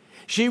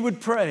 She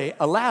would pray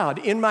aloud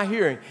in my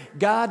hearing,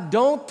 God,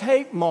 don't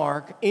take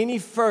Mark any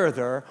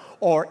further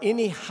or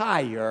any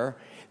higher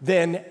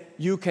than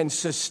you can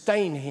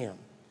sustain him.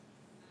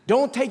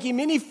 Don't take him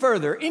any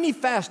further, any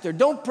faster.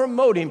 Don't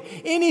promote him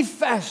any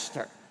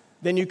faster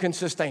than you can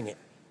sustain him.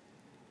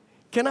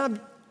 Can I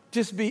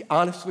just be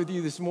honest with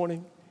you this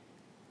morning?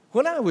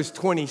 When I was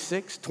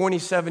 26,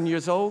 27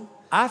 years old,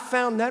 I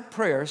found that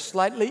prayer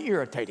slightly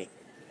irritating.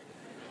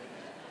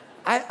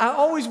 I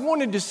always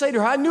wanted to say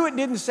to her, I knew it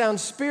didn't sound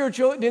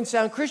spiritual, it didn't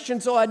sound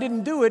Christian, so I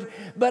didn't do it,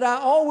 but I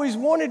always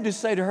wanted to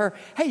say to her,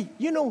 hey,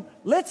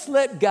 let's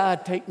let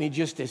God take me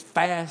just as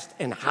fast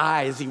and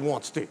high as he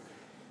wants to.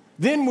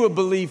 Then we'll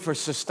believe for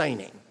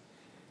sustaining.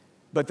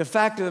 But the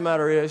fact of the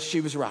matter is, she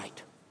was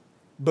right.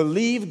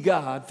 Believe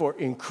God for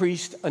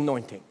increased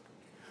anointing.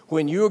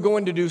 When you're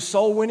going to do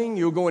soul winning,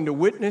 you're going to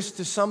witness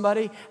to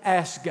somebody,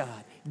 ask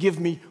God, give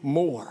me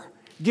more.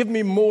 Give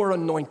me more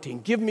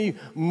anointing. Give me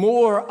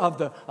more of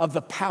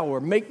the power.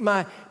 Make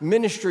my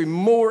ministry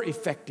more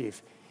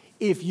effective.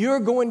 If you're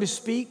going to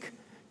speak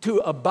to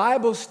a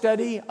Bible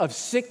study of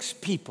 6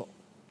 people,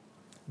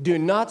 do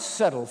not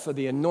settle for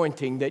the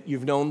anointing that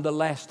you've known the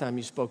last time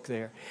you spoke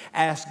there.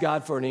 Ask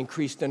God for an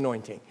increased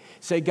anointing.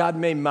 Say, God,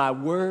 may my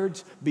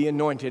words be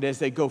anointed. As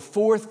they go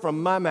forth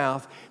from my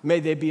mouth, may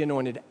they be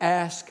anointed.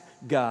 Ask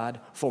God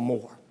for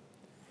more.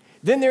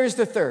 Then there's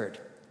the third.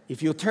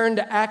 If you'll turn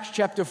to Acts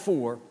chapter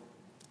 4,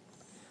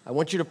 I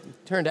want you to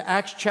turn to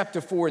Acts chapter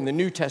 4 in the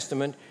New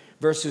Testament,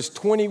 verses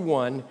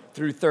 21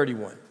 through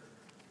 31.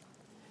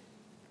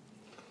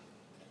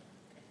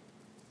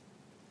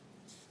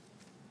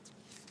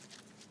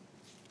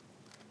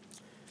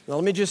 Now,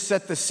 let me just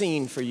set the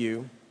scene for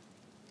you.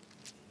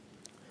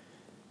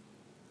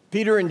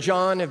 Peter and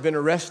John have been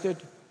arrested.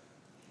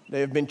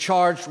 They have been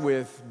charged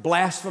with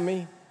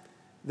blasphemy.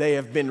 They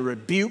have been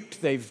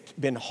rebuked. They've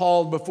been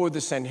hauled before the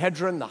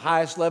Sanhedrin, the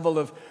highest level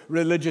of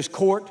religious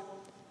court.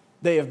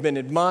 They have been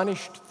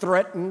admonished,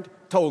 threatened,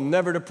 told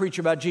never to preach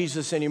about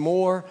Jesus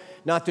anymore,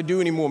 not to do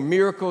any more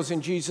miracles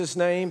in Jesus'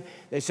 name.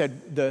 They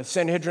said, the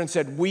Sanhedrin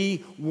said,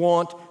 we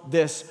want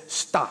this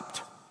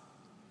stopped.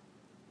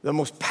 The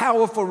most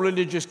powerful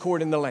religious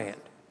court in the land.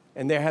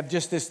 And they have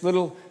just this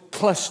little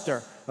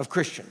cluster of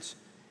Christians.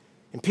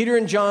 And Peter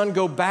and John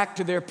go back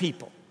to their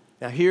people.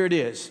 Now here it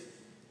is.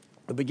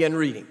 We'll begin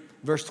reading.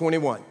 Verse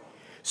 21.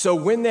 So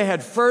when they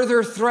had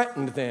further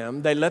threatened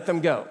them, they let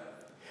them go,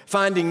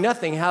 finding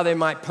nothing how they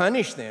might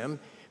punish them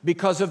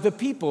because of the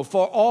people.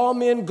 For all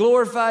men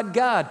glorified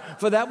God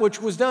for that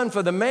which was done.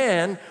 For the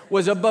man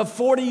was above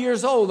 40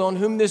 years old on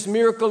whom this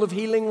miracle of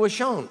healing was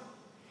shown.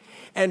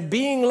 And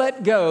being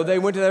let go, they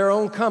went to their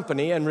own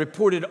company and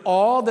reported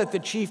all that the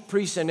chief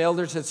priests and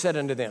elders had said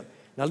unto them.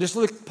 Now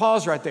just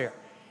pause right there.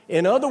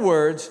 In other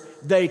words,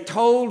 they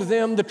told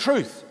them the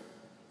truth.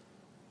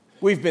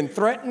 We've been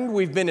threatened,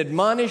 we've been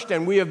admonished,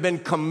 and we have been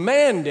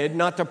commanded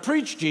not to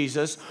preach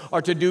Jesus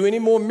or to do any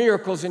more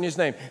miracles in his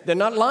name. They're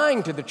not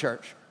lying to the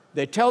church.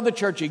 They tell the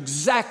church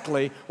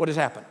exactly what has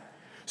happened.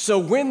 So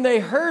when they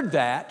heard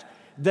that,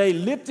 they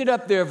lifted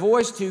up their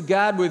voice to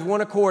God with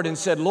one accord and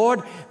said,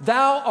 Lord,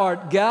 thou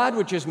art God,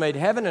 which has made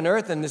heaven and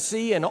earth and the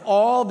sea and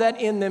all that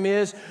in them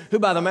is, who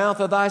by the mouth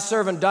of thy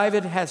servant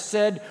David hath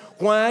said,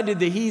 why did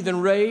the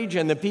heathen rage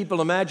and the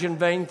people imagine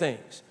vain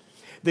things?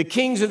 The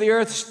kings of the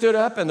earth stood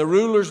up and the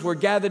rulers were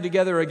gathered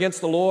together against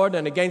the Lord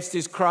and against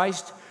his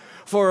Christ.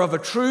 For of a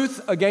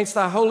truth against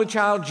thy holy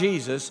child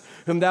Jesus,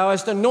 whom thou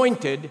hast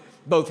anointed,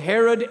 both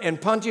Herod and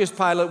Pontius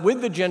Pilate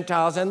with the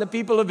Gentiles and the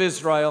people of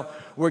Israel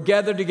were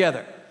gathered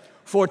together,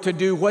 for to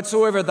do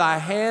whatsoever thy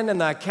hand and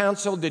thy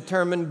counsel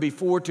determined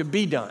before to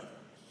be done.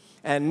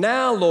 And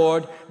now,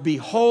 Lord,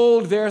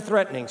 behold their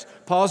threatenings.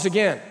 Pause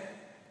again.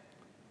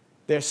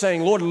 They're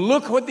saying, Lord,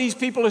 look what these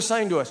people are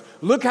saying to us.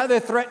 Look how they're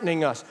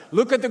threatening us.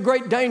 Look at the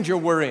great danger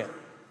we're in.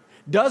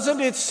 Doesn't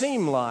it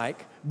seem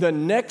like the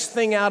next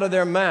thing out of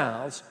their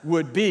mouths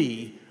would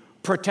be,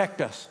 protect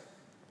us,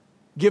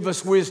 give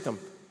us wisdom,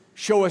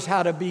 show us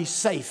how to be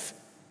safe?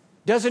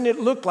 Doesn't it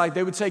look like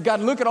they would say,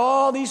 God, look at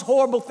all these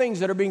horrible things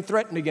that are being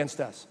threatened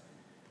against us.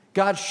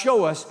 God,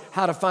 show us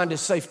how to find a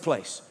safe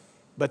place.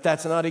 But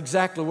that's not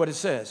exactly what it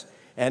says.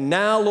 And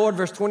now, Lord,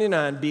 verse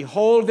 29,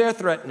 behold their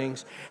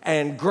threatenings,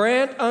 and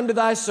grant unto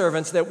thy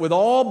servants that with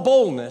all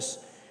boldness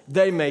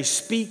they may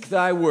speak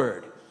thy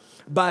word,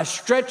 by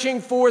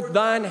stretching forth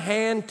thine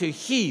hand to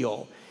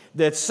heal,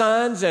 that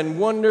signs and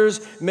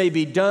wonders may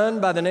be done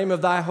by the name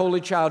of thy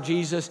holy child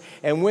Jesus.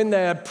 And when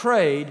they had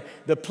prayed,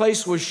 the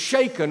place was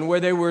shaken where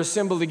they were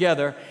assembled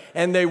together,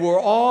 and they were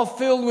all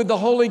filled with the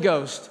Holy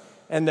Ghost,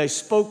 and they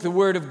spoke the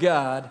word of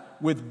God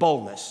with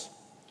boldness.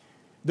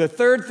 The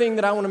third thing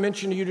that I want to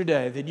mention to you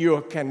today that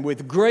you can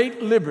with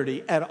great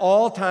liberty at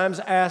all times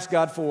ask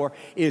God for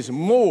is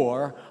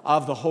more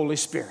of the Holy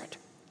Spirit.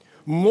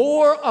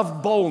 More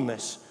of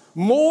boldness,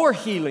 more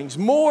healings,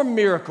 more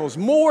miracles,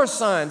 more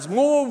signs,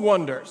 more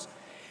wonders.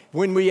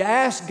 When we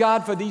ask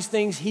God for these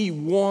things, he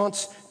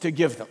wants to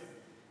give them.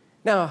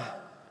 Now,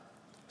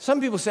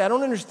 some people say, I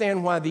don't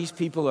understand why these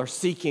people are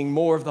seeking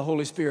more of the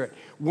Holy Spirit.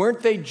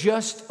 Weren't they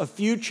just a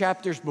few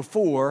chapters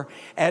before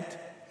at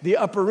the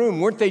upper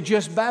room? Weren't they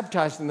just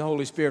baptized in the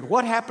Holy Spirit?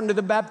 What happened to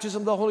the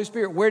baptism of the Holy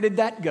Spirit? Where did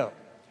that go?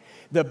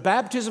 The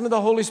baptism of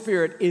the Holy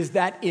Spirit is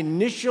that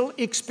initial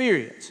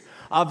experience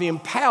of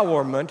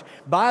empowerment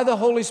by the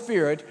Holy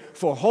Spirit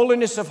for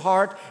holiness of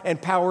heart and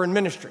power in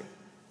ministry.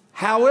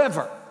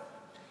 However,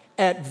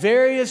 at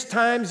various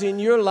times in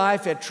your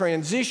life, at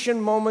transition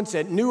moments,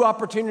 at new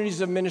opportunities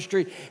of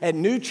ministry, at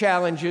new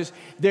challenges,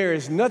 there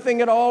is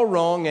nothing at all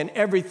wrong and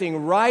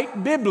everything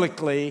right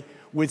biblically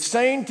with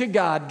saying to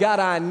God, God,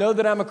 I know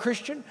that I'm a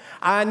Christian.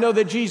 I know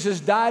that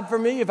Jesus died for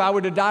me. If I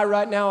were to die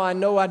right now, I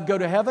know I'd go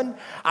to heaven.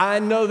 I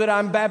know that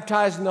I'm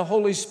baptized in the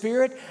Holy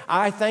Spirit.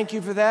 I thank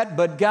you for that.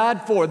 But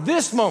God, for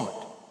this moment,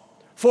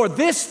 for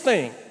this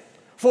thing,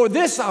 for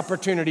this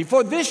opportunity,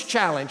 for this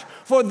challenge,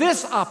 for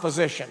this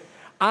opposition,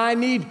 I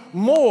need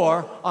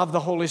more of the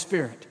Holy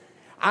Spirit.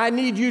 I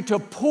need you to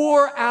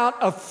pour out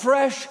a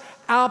fresh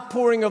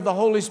outpouring of the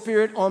Holy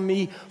Spirit on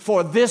me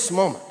for this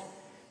moment.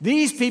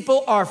 These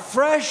people are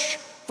fresh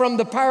from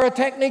the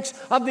pyrotechnics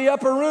of the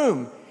upper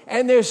room,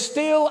 and they're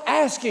still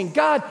asking,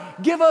 God,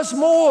 give us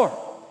more.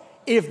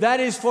 If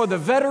that is for the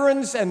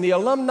veterans and the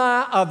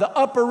alumni of the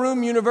Upper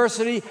Room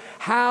University,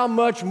 how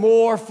much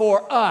more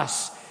for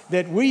us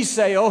that we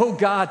say, oh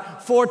God,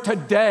 for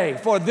today,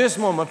 for this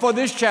moment, for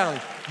this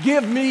challenge,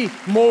 give me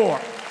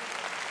more.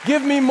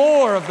 Give me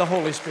more of the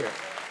Holy Spirit.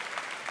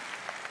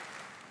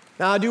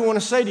 Now, I do want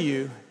to say to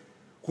you,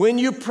 when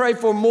you pray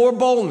for more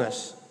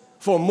boldness,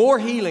 for more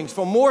healings,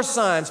 for more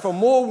signs, for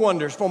more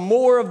wonders, for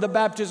more of the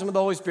baptism of the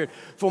Holy Spirit,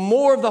 for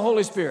more of the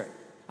Holy Spirit,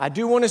 I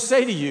do want to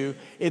say to you,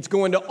 it's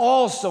going to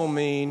also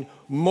mean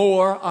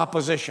more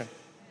opposition.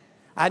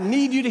 I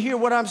need you to hear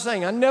what I'm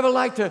saying. I never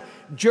like to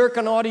jerk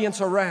an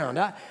audience around.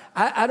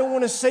 I don't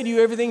want to say to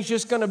you everything's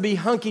just going to be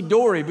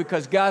hunky-dory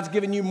because God's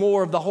given you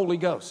more of the Holy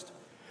Ghost.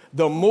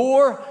 The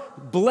more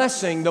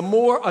blessing, the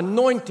more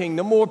anointing,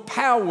 the more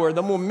power,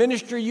 the more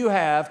ministry you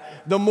have,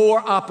 the more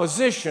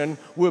opposition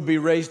will be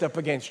raised up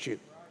against you.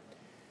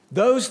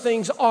 Those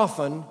things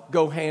often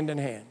go hand in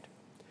hand.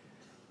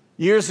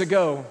 Years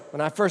ago, when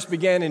I first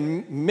began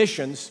in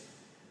missions,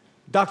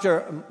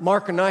 Dr.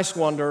 Mark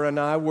Neiswander and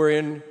I were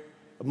in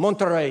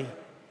Monterrey,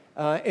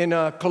 in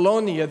a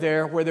colonia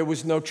there where there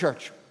was no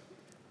church.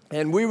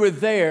 And we were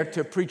there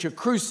to preach a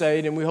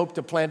crusade, and we hoped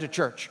to plant a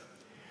church.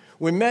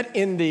 We met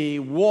in the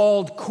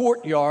walled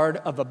courtyard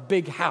of a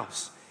big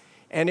house,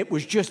 and it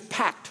was just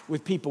packed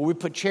with people. We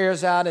put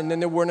chairs out, and then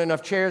there weren't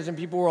enough chairs, and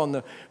people were on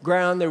the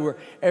ground. They were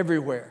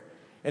everywhere.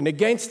 And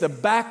against the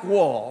back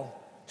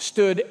wall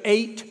stood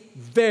 8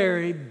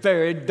 very,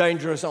 very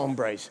dangerous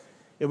hombres.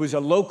 It was a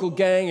local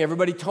gang.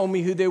 Everybody told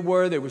me who they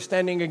were. They were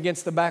standing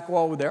against the back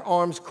wall with their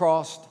arms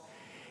crossed,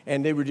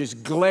 and they were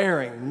just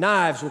glaring.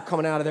 Knives were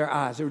coming out of their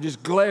eyes. They were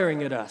just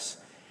glaring at us.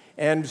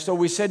 And so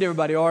we said to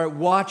everybody, all right,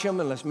 watch them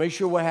and let's make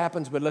sure what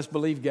happens, but let's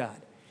believe God.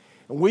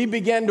 And we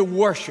began to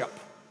worship,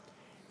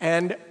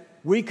 and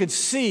we could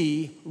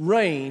see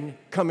rain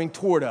coming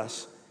toward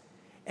us.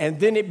 And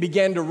then it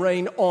began to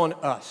rain on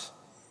us.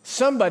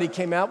 Somebody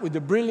came out with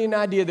the brilliant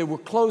idea. There were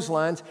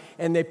clotheslines,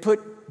 and they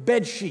put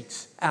bed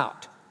sheets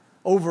out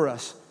over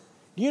us.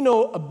 You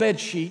know, a bed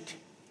sheet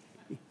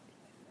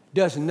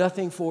does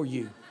nothing for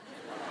you.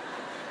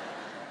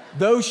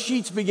 Those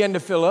sheets began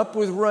to fill up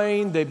with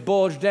rain. They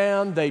bulged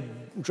down. They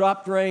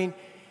dropped rain.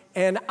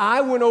 And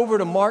I went over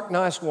to Mark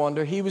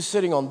Neiswander. He was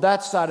sitting on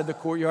that side of the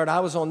courtyard.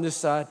 I was on this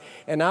side.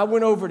 And I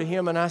went over to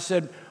him and I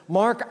said,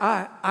 Mark,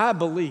 I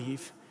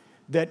believe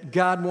that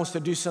God wants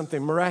to do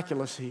something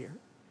miraculous here.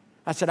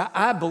 I said,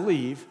 I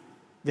believe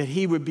that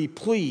he would be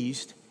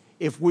pleased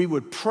if we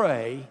would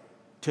pray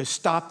to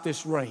stop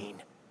this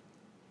rain.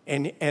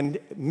 And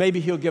maybe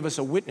he'll give us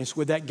a witness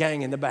with that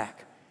gang in the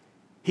back.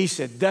 He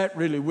said, that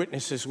really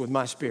witnesses with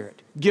my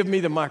spirit. Give me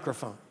the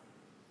microphone.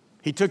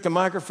 He took the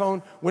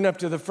microphone, went up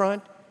to the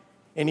front,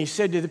 and he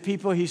said to the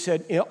people, he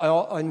said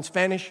in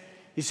Spanish,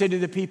 he said to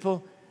the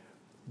people,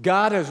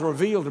 God has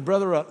revealed to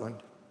Brother Rutland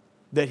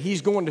that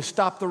he's going to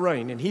stop the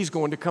rain, and he's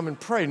going to come and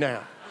pray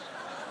now.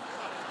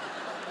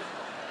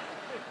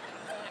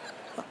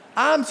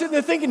 I'm sitting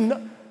there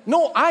thinking,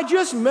 no, I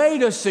just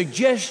made a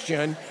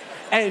suggestion,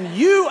 and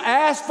you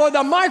asked for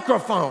the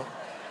microphone.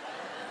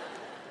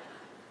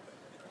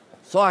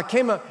 So I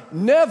came up.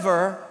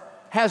 Never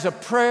has a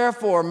prayer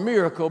for a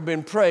miracle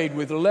been prayed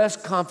with less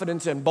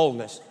confidence and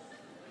boldness.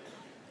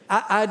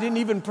 I didn't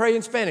even pray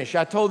in Spanish.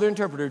 I told the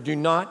interpreter, do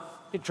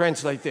not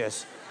translate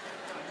this.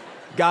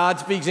 God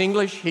speaks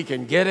English. He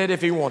can get it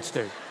if he wants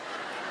to.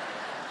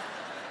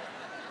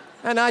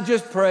 And I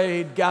just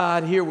prayed,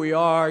 God, here we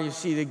are. You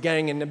see the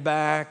gang in the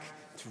back.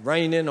 It's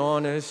raining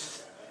on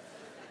us.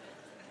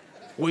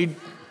 We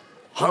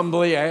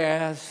humbly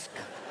ask.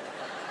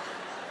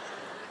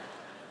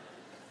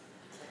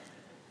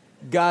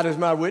 God is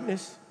my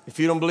witness. If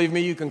you don't believe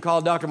me, you can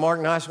call Dr. Mark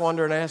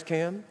Neiswander and ask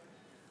him.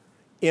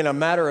 In a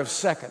matter of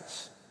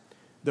seconds,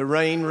 the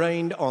rain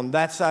rained on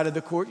that side of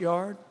the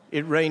courtyard.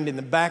 It rained in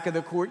the back of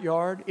the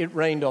courtyard. It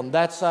rained on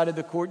that side of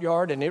the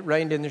courtyard, and it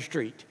rained in the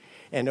street.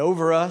 And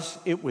over us,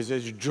 it was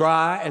as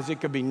dry as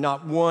it could be.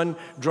 Not one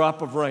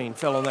drop of rain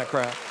fell on that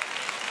crowd.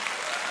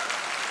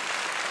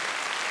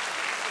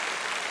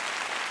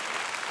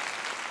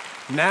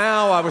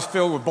 Now I was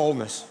filled with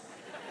boldness.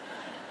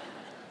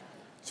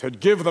 Said,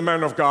 give the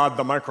man of God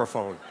the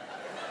microphone.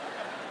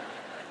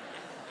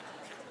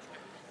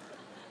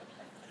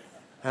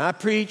 And I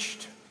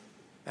preached,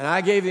 and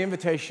I gave the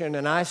invitation,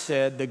 and I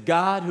said, the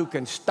God who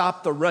can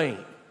stop the rain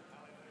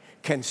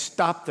can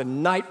stop the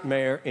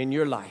nightmare in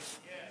your life.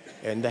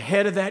 And the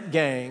head of that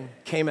gang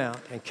came out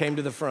and came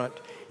to the front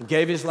and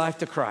gave his life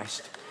to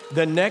Christ.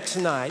 The next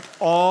night,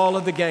 all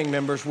of the gang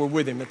members were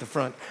with him at the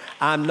front.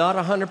 I'm not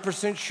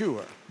 100%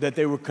 sure that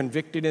they were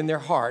convicted in their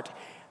heart.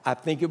 I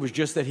think it was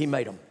just that he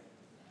made them.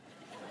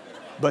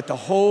 But the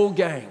whole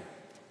gang.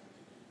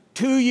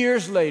 2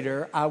 years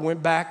later, I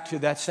went back to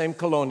that same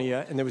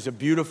colonia, and there was a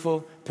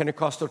beautiful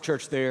Pentecostal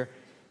church there,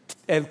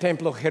 El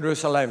Templo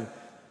Jerusalem,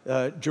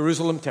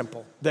 Jerusalem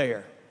Temple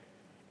there.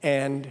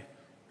 And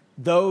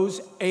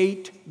those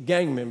 8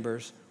 gang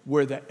members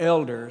were the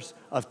elders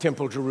of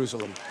Temple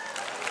Jerusalem.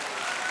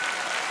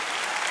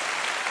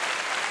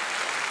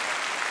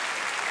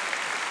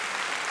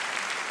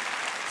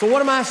 So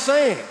what am I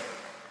saying?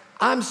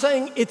 I'm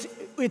saying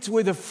it's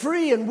with a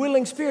free and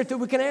willing spirit that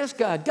we can ask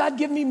God, God,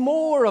 give me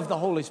more of the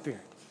Holy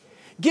Spirit.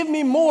 Give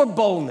me more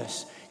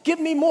boldness. Give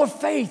me more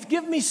faith.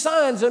 Give me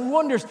signs and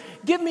wonders.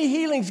 Give me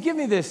healings. Give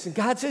me this. And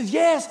God says,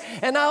 yes,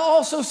 and I'll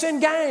also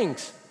send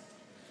gangs.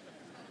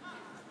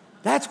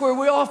 That's where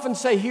we often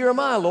say, here am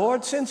I,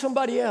 Lord, send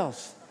somebody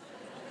else.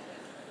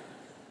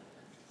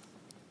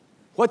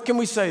 What can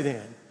we say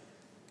then?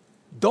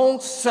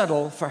 Don't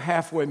settle for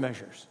halfway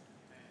measures.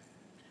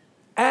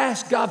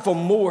 Ask God for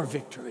more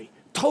victory,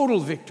 total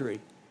victory.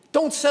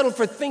 Don't settle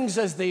for things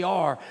as they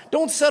are.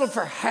 Don't settle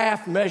for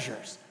half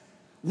measures.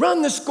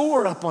 Run the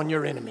score up on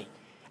your enemy.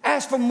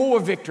 Ask for more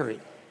victory.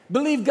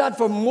 Believe God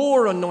for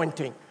more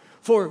anointing,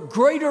 for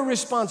greater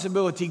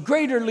responsibility,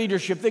 greater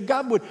leadership, that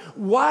God would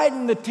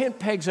widen the tent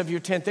pegs of your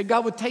tent, that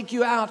God would take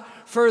you out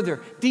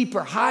further,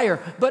 deeper, higher.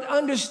 But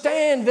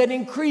understand that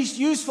increased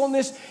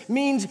usefulness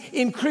means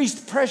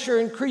increased pressure,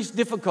 increased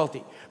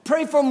difficulty.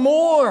 Pray for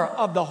more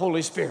of the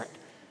Holy Spirit.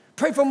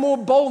 Pray for more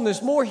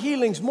boldness, more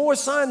healings, more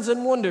signs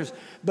and wonders.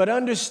 But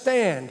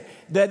understand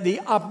that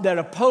that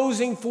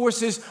opposing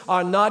forces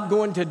are not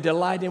going to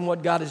delight in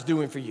what God is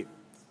doing for you.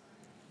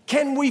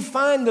 Can we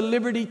find the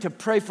liberty to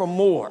pray for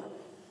more?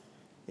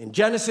 In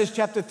Genesis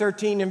chapter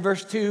 13 and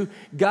verse 2,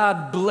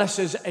 God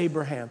blesses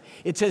Abraham.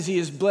 It says he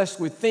is blessed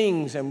with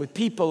things and with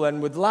people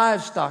and with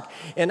livestock.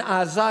 In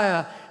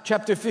Isaiah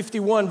chapter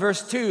 51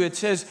 verse 2, it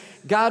says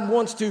God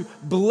wants to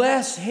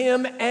bless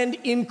him and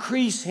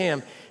increase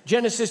him.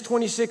 Genesis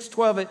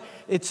 26:12,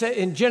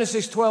 in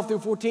Genesis 12 through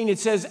 14, it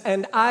says,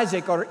 and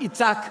Isaac or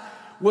Isaac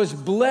was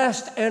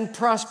blessed and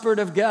prospered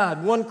of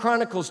God. 1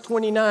 Chronicles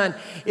 29,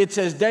 it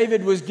says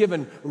David was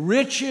given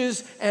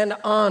riches and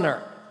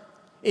honor.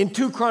 In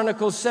 2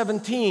 Chronicles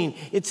 17,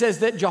 it says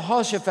that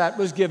Jehoshaphat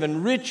was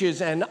given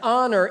riches and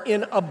honor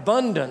in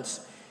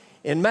abundance.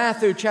 In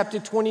Matthew chapter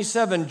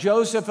 27,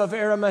 Joseph of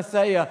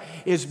Arimathea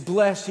is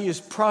blessed. He is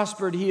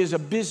prospered. He is a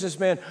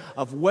businessman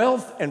of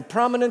wealth and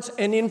prominence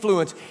and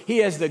influence.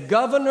 He is the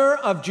governor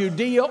of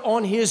Judea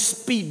on his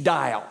speed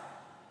dial.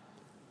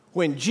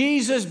 When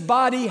Jesus'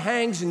 body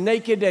hangs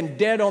naked and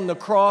dead on the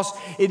cross,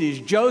 it is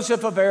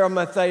Joseph of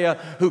Arimathea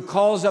who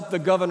calls up the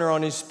governor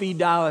on his speed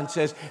dial and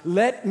says,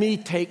 let me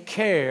take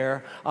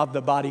care of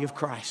the body of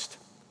Christ.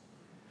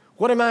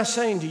 What am I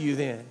saying to you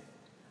then?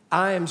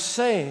 I am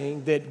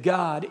saying that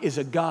God is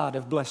a God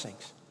of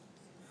blessings.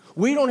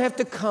 We don't have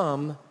to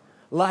come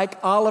like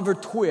Oliver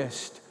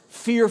Twist,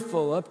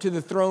 fearful up to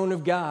the throne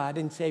of God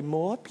and say,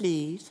 more,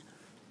 please.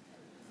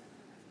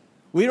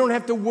 We don't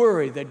have to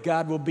worry that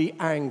God will be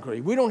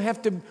angry. We don't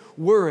have to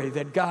worry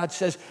that God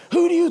says,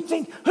 who do you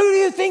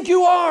think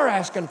you are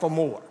asking for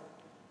more?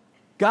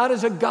 God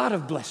is a God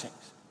of blessings.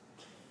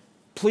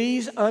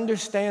 Please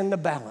understand the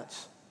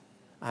balance.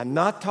 I'm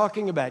not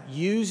talking about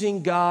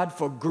using God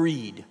for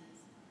greed.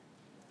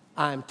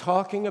 I'm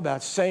talking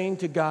about saying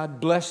to God,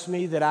 bless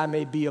me that I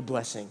may be a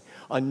blessing.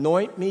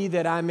 Anoint me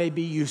that I may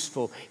be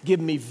useful. Give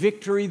me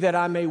victory that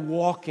I may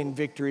walk in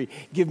victory.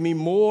 Give me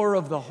more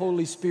of the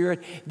Holy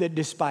Spirit that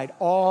despite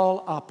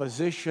all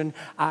opposition,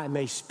 I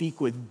may speak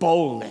with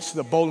boldness,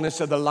 the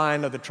boldness of the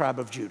Lion of the tribe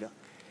of Judah.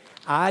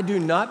 I do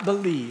not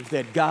believe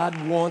that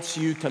God wants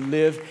you to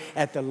live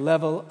at the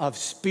level of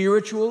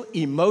spiritual,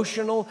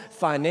 emotional,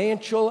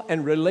 financial,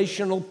 and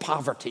relational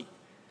poverty.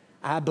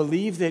 I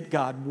believe that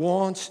God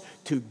wants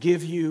to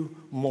give you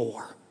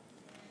more.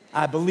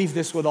 I believe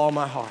this with all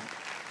my heart.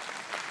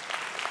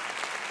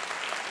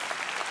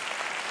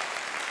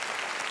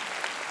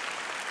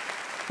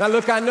 Now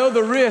look, I know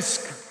the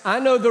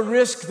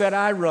risk that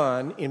I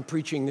run in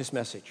preaching this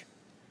message.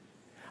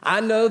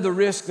 I know the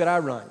risk that I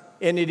run.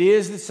 And it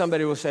is that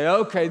somebody will say,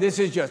 okay, this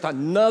is just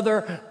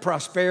another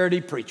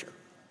prosperity preacher.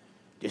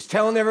 Just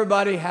telling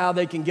everybody how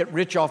they can get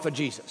rich off of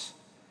Jesus.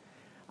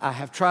 I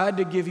have tried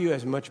to give you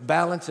as much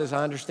balance as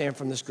I understand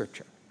from the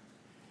scripture.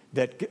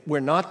 That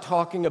we're not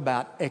talking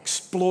about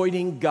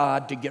exploiting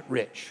God to get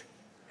rich.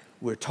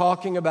 We're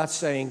talking about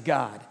saying,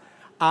 God,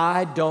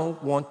 I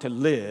don't want to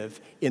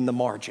live in the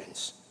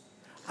margins.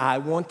 I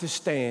want to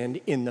stand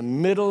in the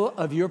middle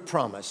of your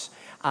promise.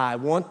 I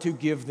want to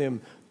give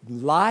them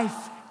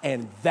life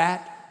and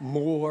that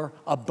more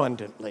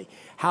abundantly.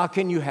 How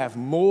can you have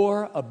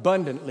more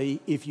abundantly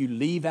if you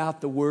leave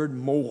out the word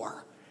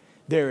more?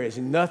 There is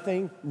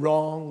nothing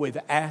wrong with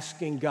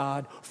asking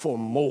God for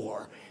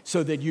more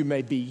so that you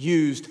may be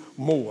used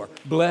more,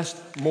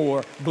 blessed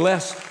more,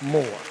 blessed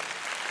more.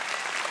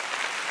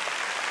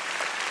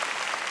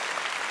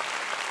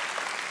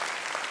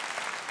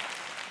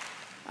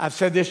 I've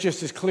said this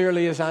just as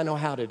clearly as I know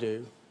how to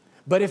do.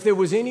 But if there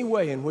was any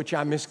way in which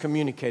I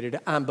miscommunicated,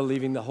 I'm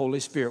believing the Holy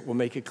Spirit will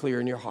make it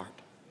clear in your heart.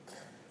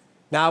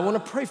 Now, I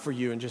want to pray for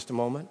you in just a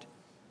moment.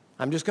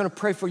 I'm just going to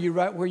pray for you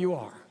right where you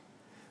are.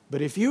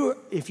 But if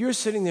you're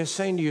sitting there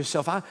saying to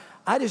yourself,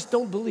 I just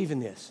don't believe in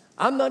this.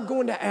 I'm not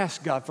going to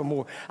ask God for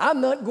more. I'm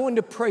not going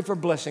to pray for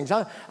blessings.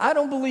 I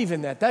don't believe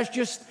in that. That's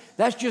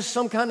just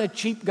some kind of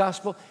cheap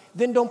gospel.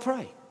 Then don't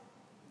pray.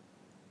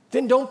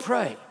 Then don't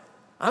pray.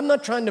 I'm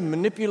not trying to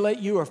manipulate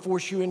you or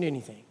force you into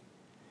anything.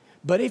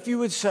 But if you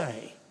would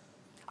say,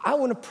 I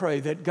want to pray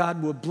that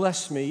God will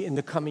bless me in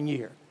the coming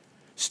year.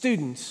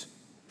 Students,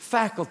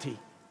 faculty,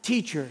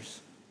 teachers,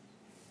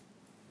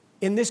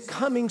 in this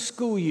coming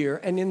school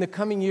year and in the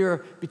coming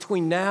year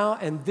between now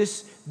and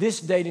this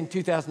date in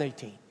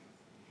 2018,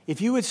 if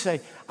you would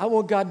say, I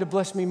want God to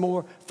bless me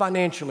more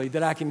financially,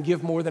 that I can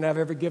give more than I've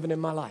ever given in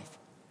my life.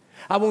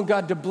 I want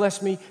God to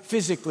bless me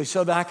physically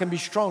so that I can be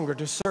stronger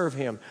to serve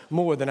Him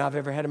more than I've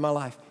ever had in my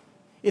life.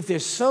 If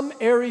there's some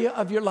area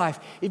of your life,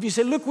 if you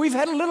say, look, we've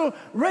had a little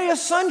ray of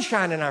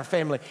sunshine in our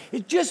family.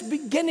 It's just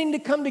beginning to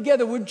come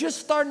together. We're just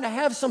starting to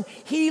have some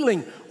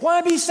healing.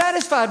 Why be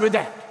satisfied with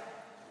that?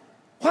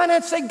 Why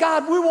not say,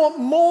 God, we want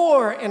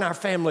more in our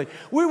family.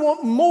 We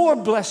want more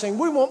blessing.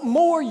 We want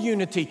more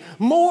unity,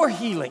 more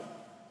healing.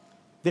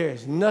 There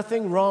is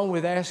nothing wrong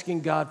with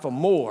asking God for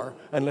more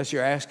unless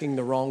you're asking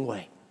the wrong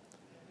way.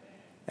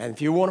 And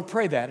if you want to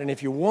pray that, and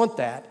if you want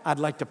that, I'd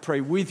like to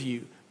pray with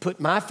you. Put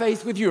my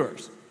faith with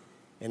yours,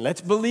 and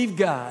let's believe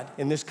God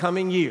in this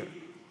coming year.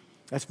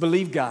 Let's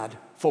believe God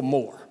for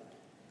more.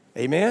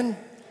 Amen?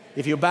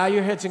 If you'll bow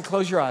your heads and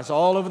close your eyes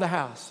all over the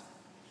house.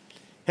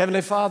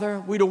 Heavenly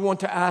Father, we don't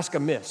want to ask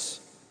amiss.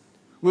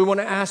 We want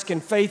to ask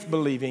in faith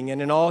believing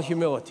and in all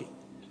humility.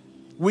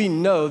 We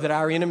know that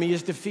our enemy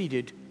is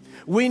defeated.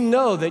 We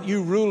know that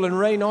you rule and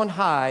reign on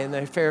high in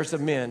the affairs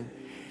of men.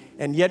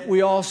 And yet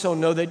we also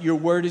know that your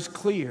word is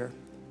clear,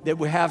 that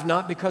we have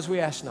not because we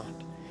ask not.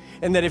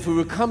 And that if we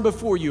would come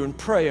before you and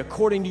pray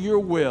according to your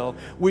will,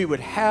 we would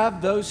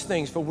have those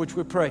things for which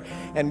we pray.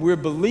 And we're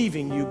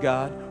believing you,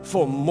 God,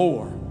 for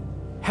more.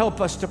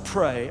 Help us to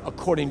pray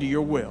according to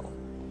your will.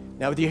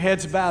 Now, with your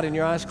heads bowed and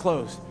your eyes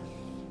closed,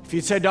 if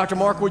you'd say, Dr.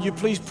 Mark, would you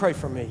please pray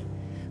for me?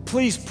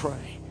 Please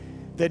pray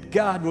that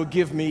God will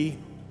give me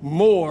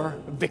more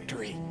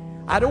victory.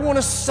 I don't want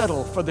to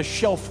settle for the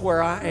shelf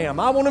where I am.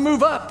 I want to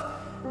move up.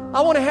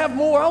 I want to have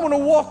more. I want to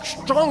walk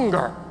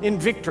stronger in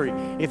victory.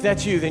 If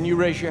that's you, then you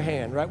raise your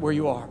hand right where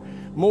you are.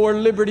 More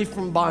liberty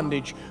from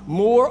bondage,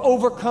 more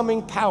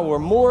overcoming power,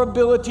 more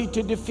ability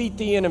to defeat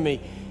the enemy.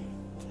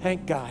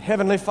 Thank God.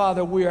 Heavenly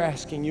Father, we are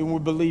asking you and we're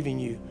believing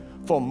you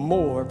for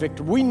more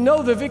victory. We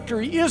know the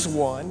victory is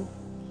won.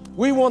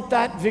 We want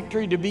that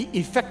victory to be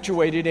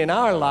effectuated in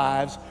our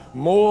lives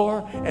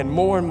more and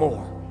more and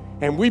more.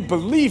 And we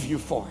believe you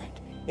for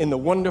it in the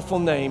wonderful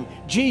name,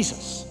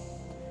 Jesus.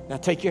 Now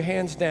take your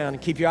hands down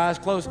and keep your eyes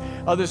closed.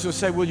 Others will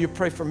say, will you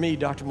pray for me,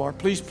 Dr. Mark?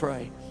 Please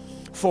pray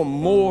for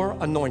more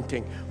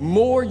anointing,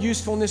 more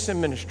usefulness in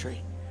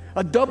ministry,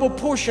 a double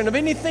portion of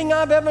anything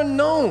I've ever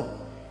known.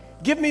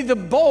 Give me the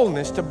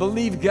boldness to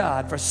believe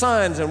God for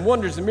signs and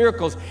wonders and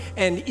miracles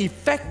and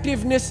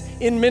effectiveness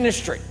in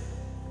ministry.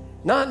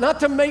 Not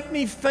to make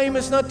me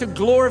famous, not to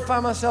glorify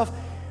myself,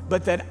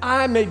 but that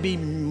I may be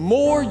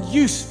more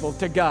useful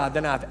to God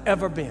than I've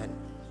ever been.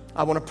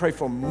 I want to pray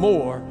for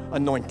more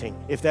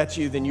anointing. If that's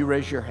you, then you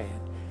raise your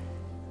hand.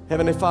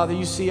 Heavenly Father,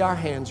 you see our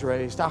hands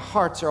raised. Our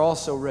hearts are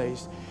also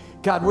raised.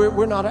 God,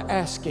 we're not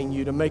asking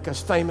you to make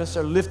us famous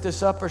or lift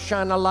us up or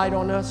shine a light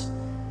on us.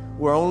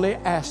 We're only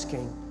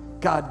asking,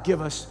 God,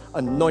 give us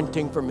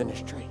anointing for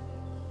ministry.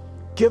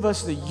 Give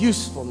us the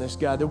usefulness,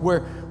 God, that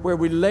where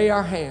we lay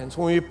our hands,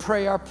 when we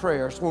pray our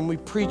prayers, when we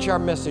preach our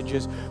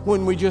messages,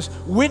 when we just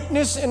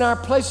witness in our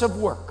place of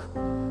work,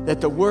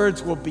 that the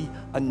words will be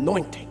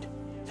anointed,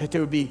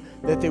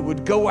 that they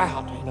would go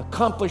out and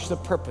accomplish the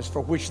purpose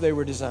for which they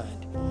were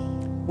designed.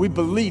 We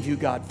believe you,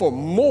 God, for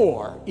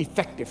more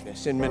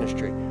effectiveness in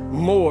ministry,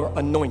 more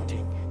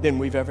anointing than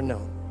we've ever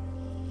known.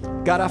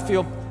 God, I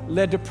feel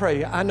led to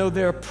pray. I know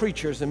there are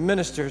preachers and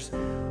ministers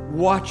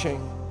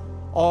watching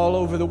all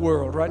over the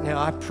world right now.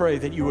 I pray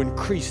that you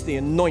increase the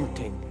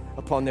anointing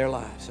upon their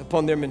lives,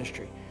 upon their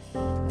ministry,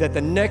 that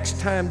the next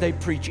time they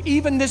preach,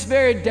 even this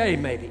very day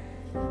maybe,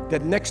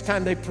 that next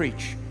time they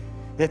preach,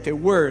 that their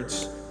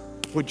words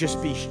would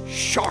just be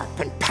sharp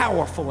and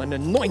powerful and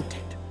anointed.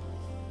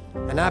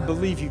 And I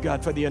believe you,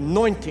 God, for the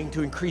anointing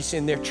to increase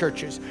in their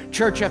churches,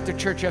 church after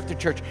church after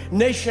church,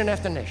 nation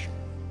after nation,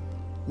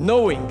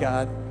 knowing,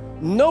 God,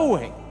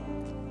 knowing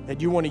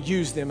that you want to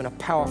use them in a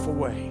powerful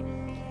way.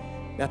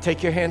 Now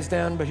take your hands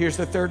down, but here's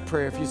the third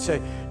prayer. If you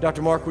say,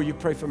 Dr. Mark, will you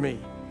pray for me?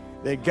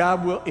 That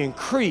God will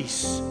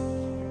increase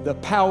the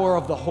power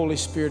of the Holy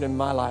Spirit in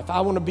my life. I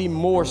want to be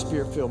more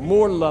Spirit-filled,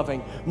 more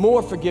loving,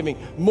 more forgiving,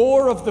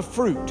 more of the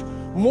fruit,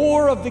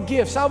 more of the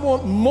gifts. I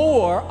want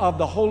more of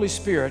the Holy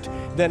Spirit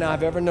than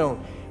I've ever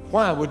known.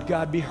 Why would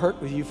God be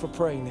hurt with you for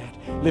praying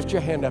that? Lift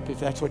your hand up if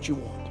that's what you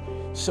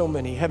want. So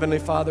many. Heavenly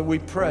Father, we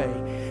pray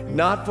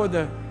not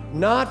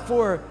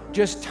for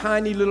just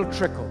tiny little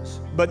trickles,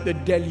 but the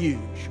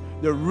deluge,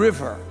 the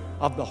river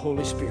of the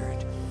Holy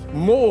Spirit.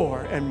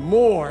 More and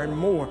more and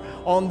more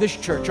on this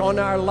church, on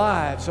our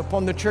lives,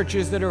 upon the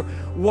churches that are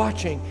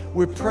watching.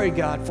 We pray,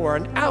 God, for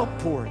an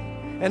outpouring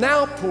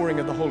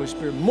of the Holy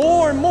Spirit.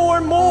 More and more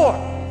and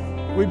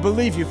more. We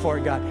believe you for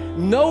it, God.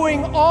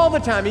 Knowing all the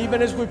time,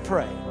 even as we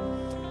pray,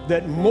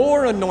 that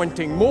more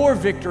anointing, more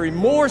victory,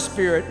 more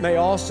Spirit may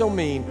also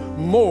mean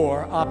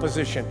more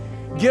opposition.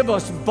 Give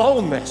us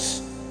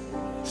boldness,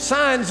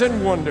 signs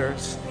and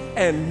wonders,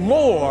 and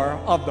more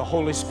of the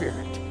Holy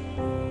Spirit.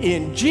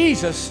 In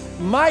Jesus'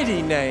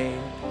 mighty name,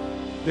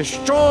 the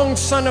strong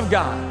Son of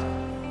God.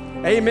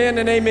 Amen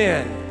and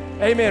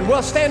amen. Amen.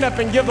 Well, stand up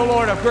and give the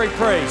Lord a great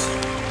praise.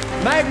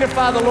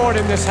 Magnify the Lord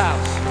in this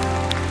house.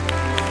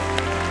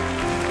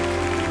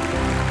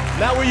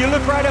 Now, will you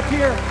look right up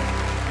here?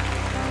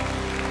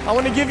 I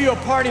want to give you a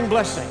parting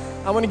blessing.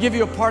 I want to give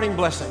you a parting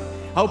blessing.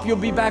 I hope you'll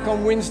be back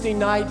on Wednesday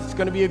night. It's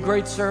going to be a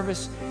great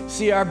service.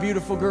 See our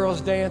beautiful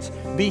girls dance.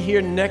 Be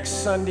here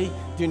next Sunday.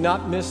 Do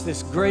not miss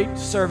this great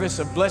service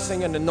of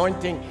blessing and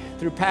anointing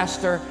through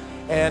Pastor,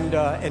 and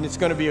it's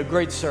going to be a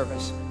great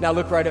service. Now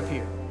look right up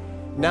here.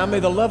 Now may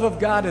the love of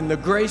God and the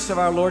grace of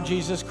our Lord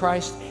Jesus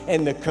Christ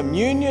and the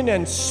communion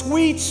and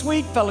sweet,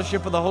 sweet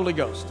fellowship of the Holy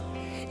Ghost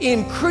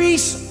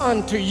increase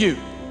unto you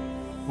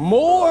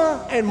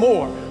more and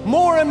more,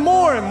 more and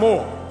more and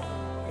more,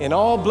 in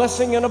all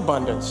blessing and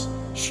abundance,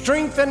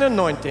 strength and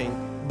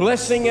anointing,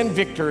 blessing and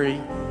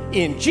victory.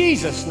 In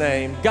Jesus'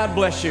 name, God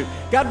bless you.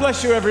 God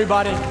bless you,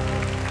 everybody.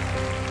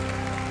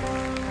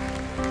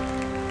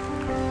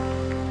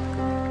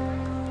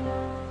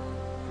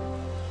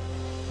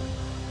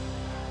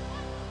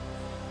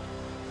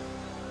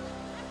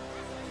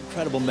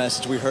 Incredible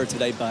message we heard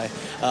today by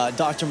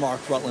Dr.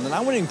 Mark Rutland. And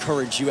I want to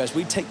encourage you as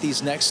we take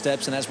these next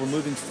steps and as we're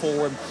moving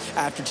forward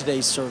after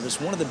today's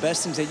service, one of the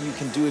best things that you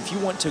can do if you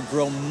want to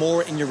grow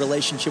more in your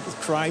relationship with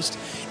Christ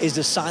is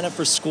to sign up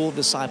for School of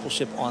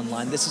Discipleship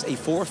Online. This is a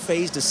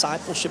 4-phase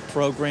discipleship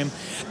program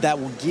that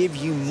will give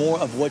you more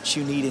of what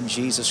you need in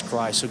Jesus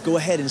Christ. So go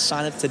ahead and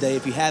sign up today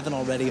if you haven't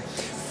already.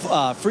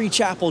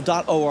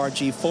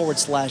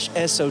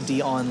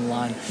 freechapel.org/SOD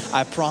online.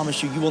 I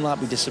promise you, you will not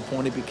be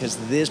disappointed because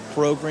this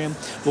program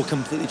will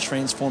completely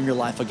transform your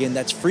life. Again,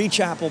 that's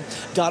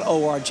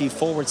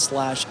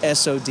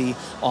freechapel.org/SOD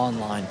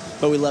online.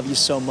 But we love you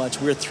so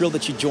much. We're thrilled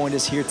that you joined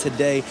us here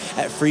today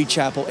at Free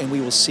Chapel, and we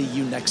will see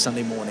you next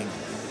Sunday morning.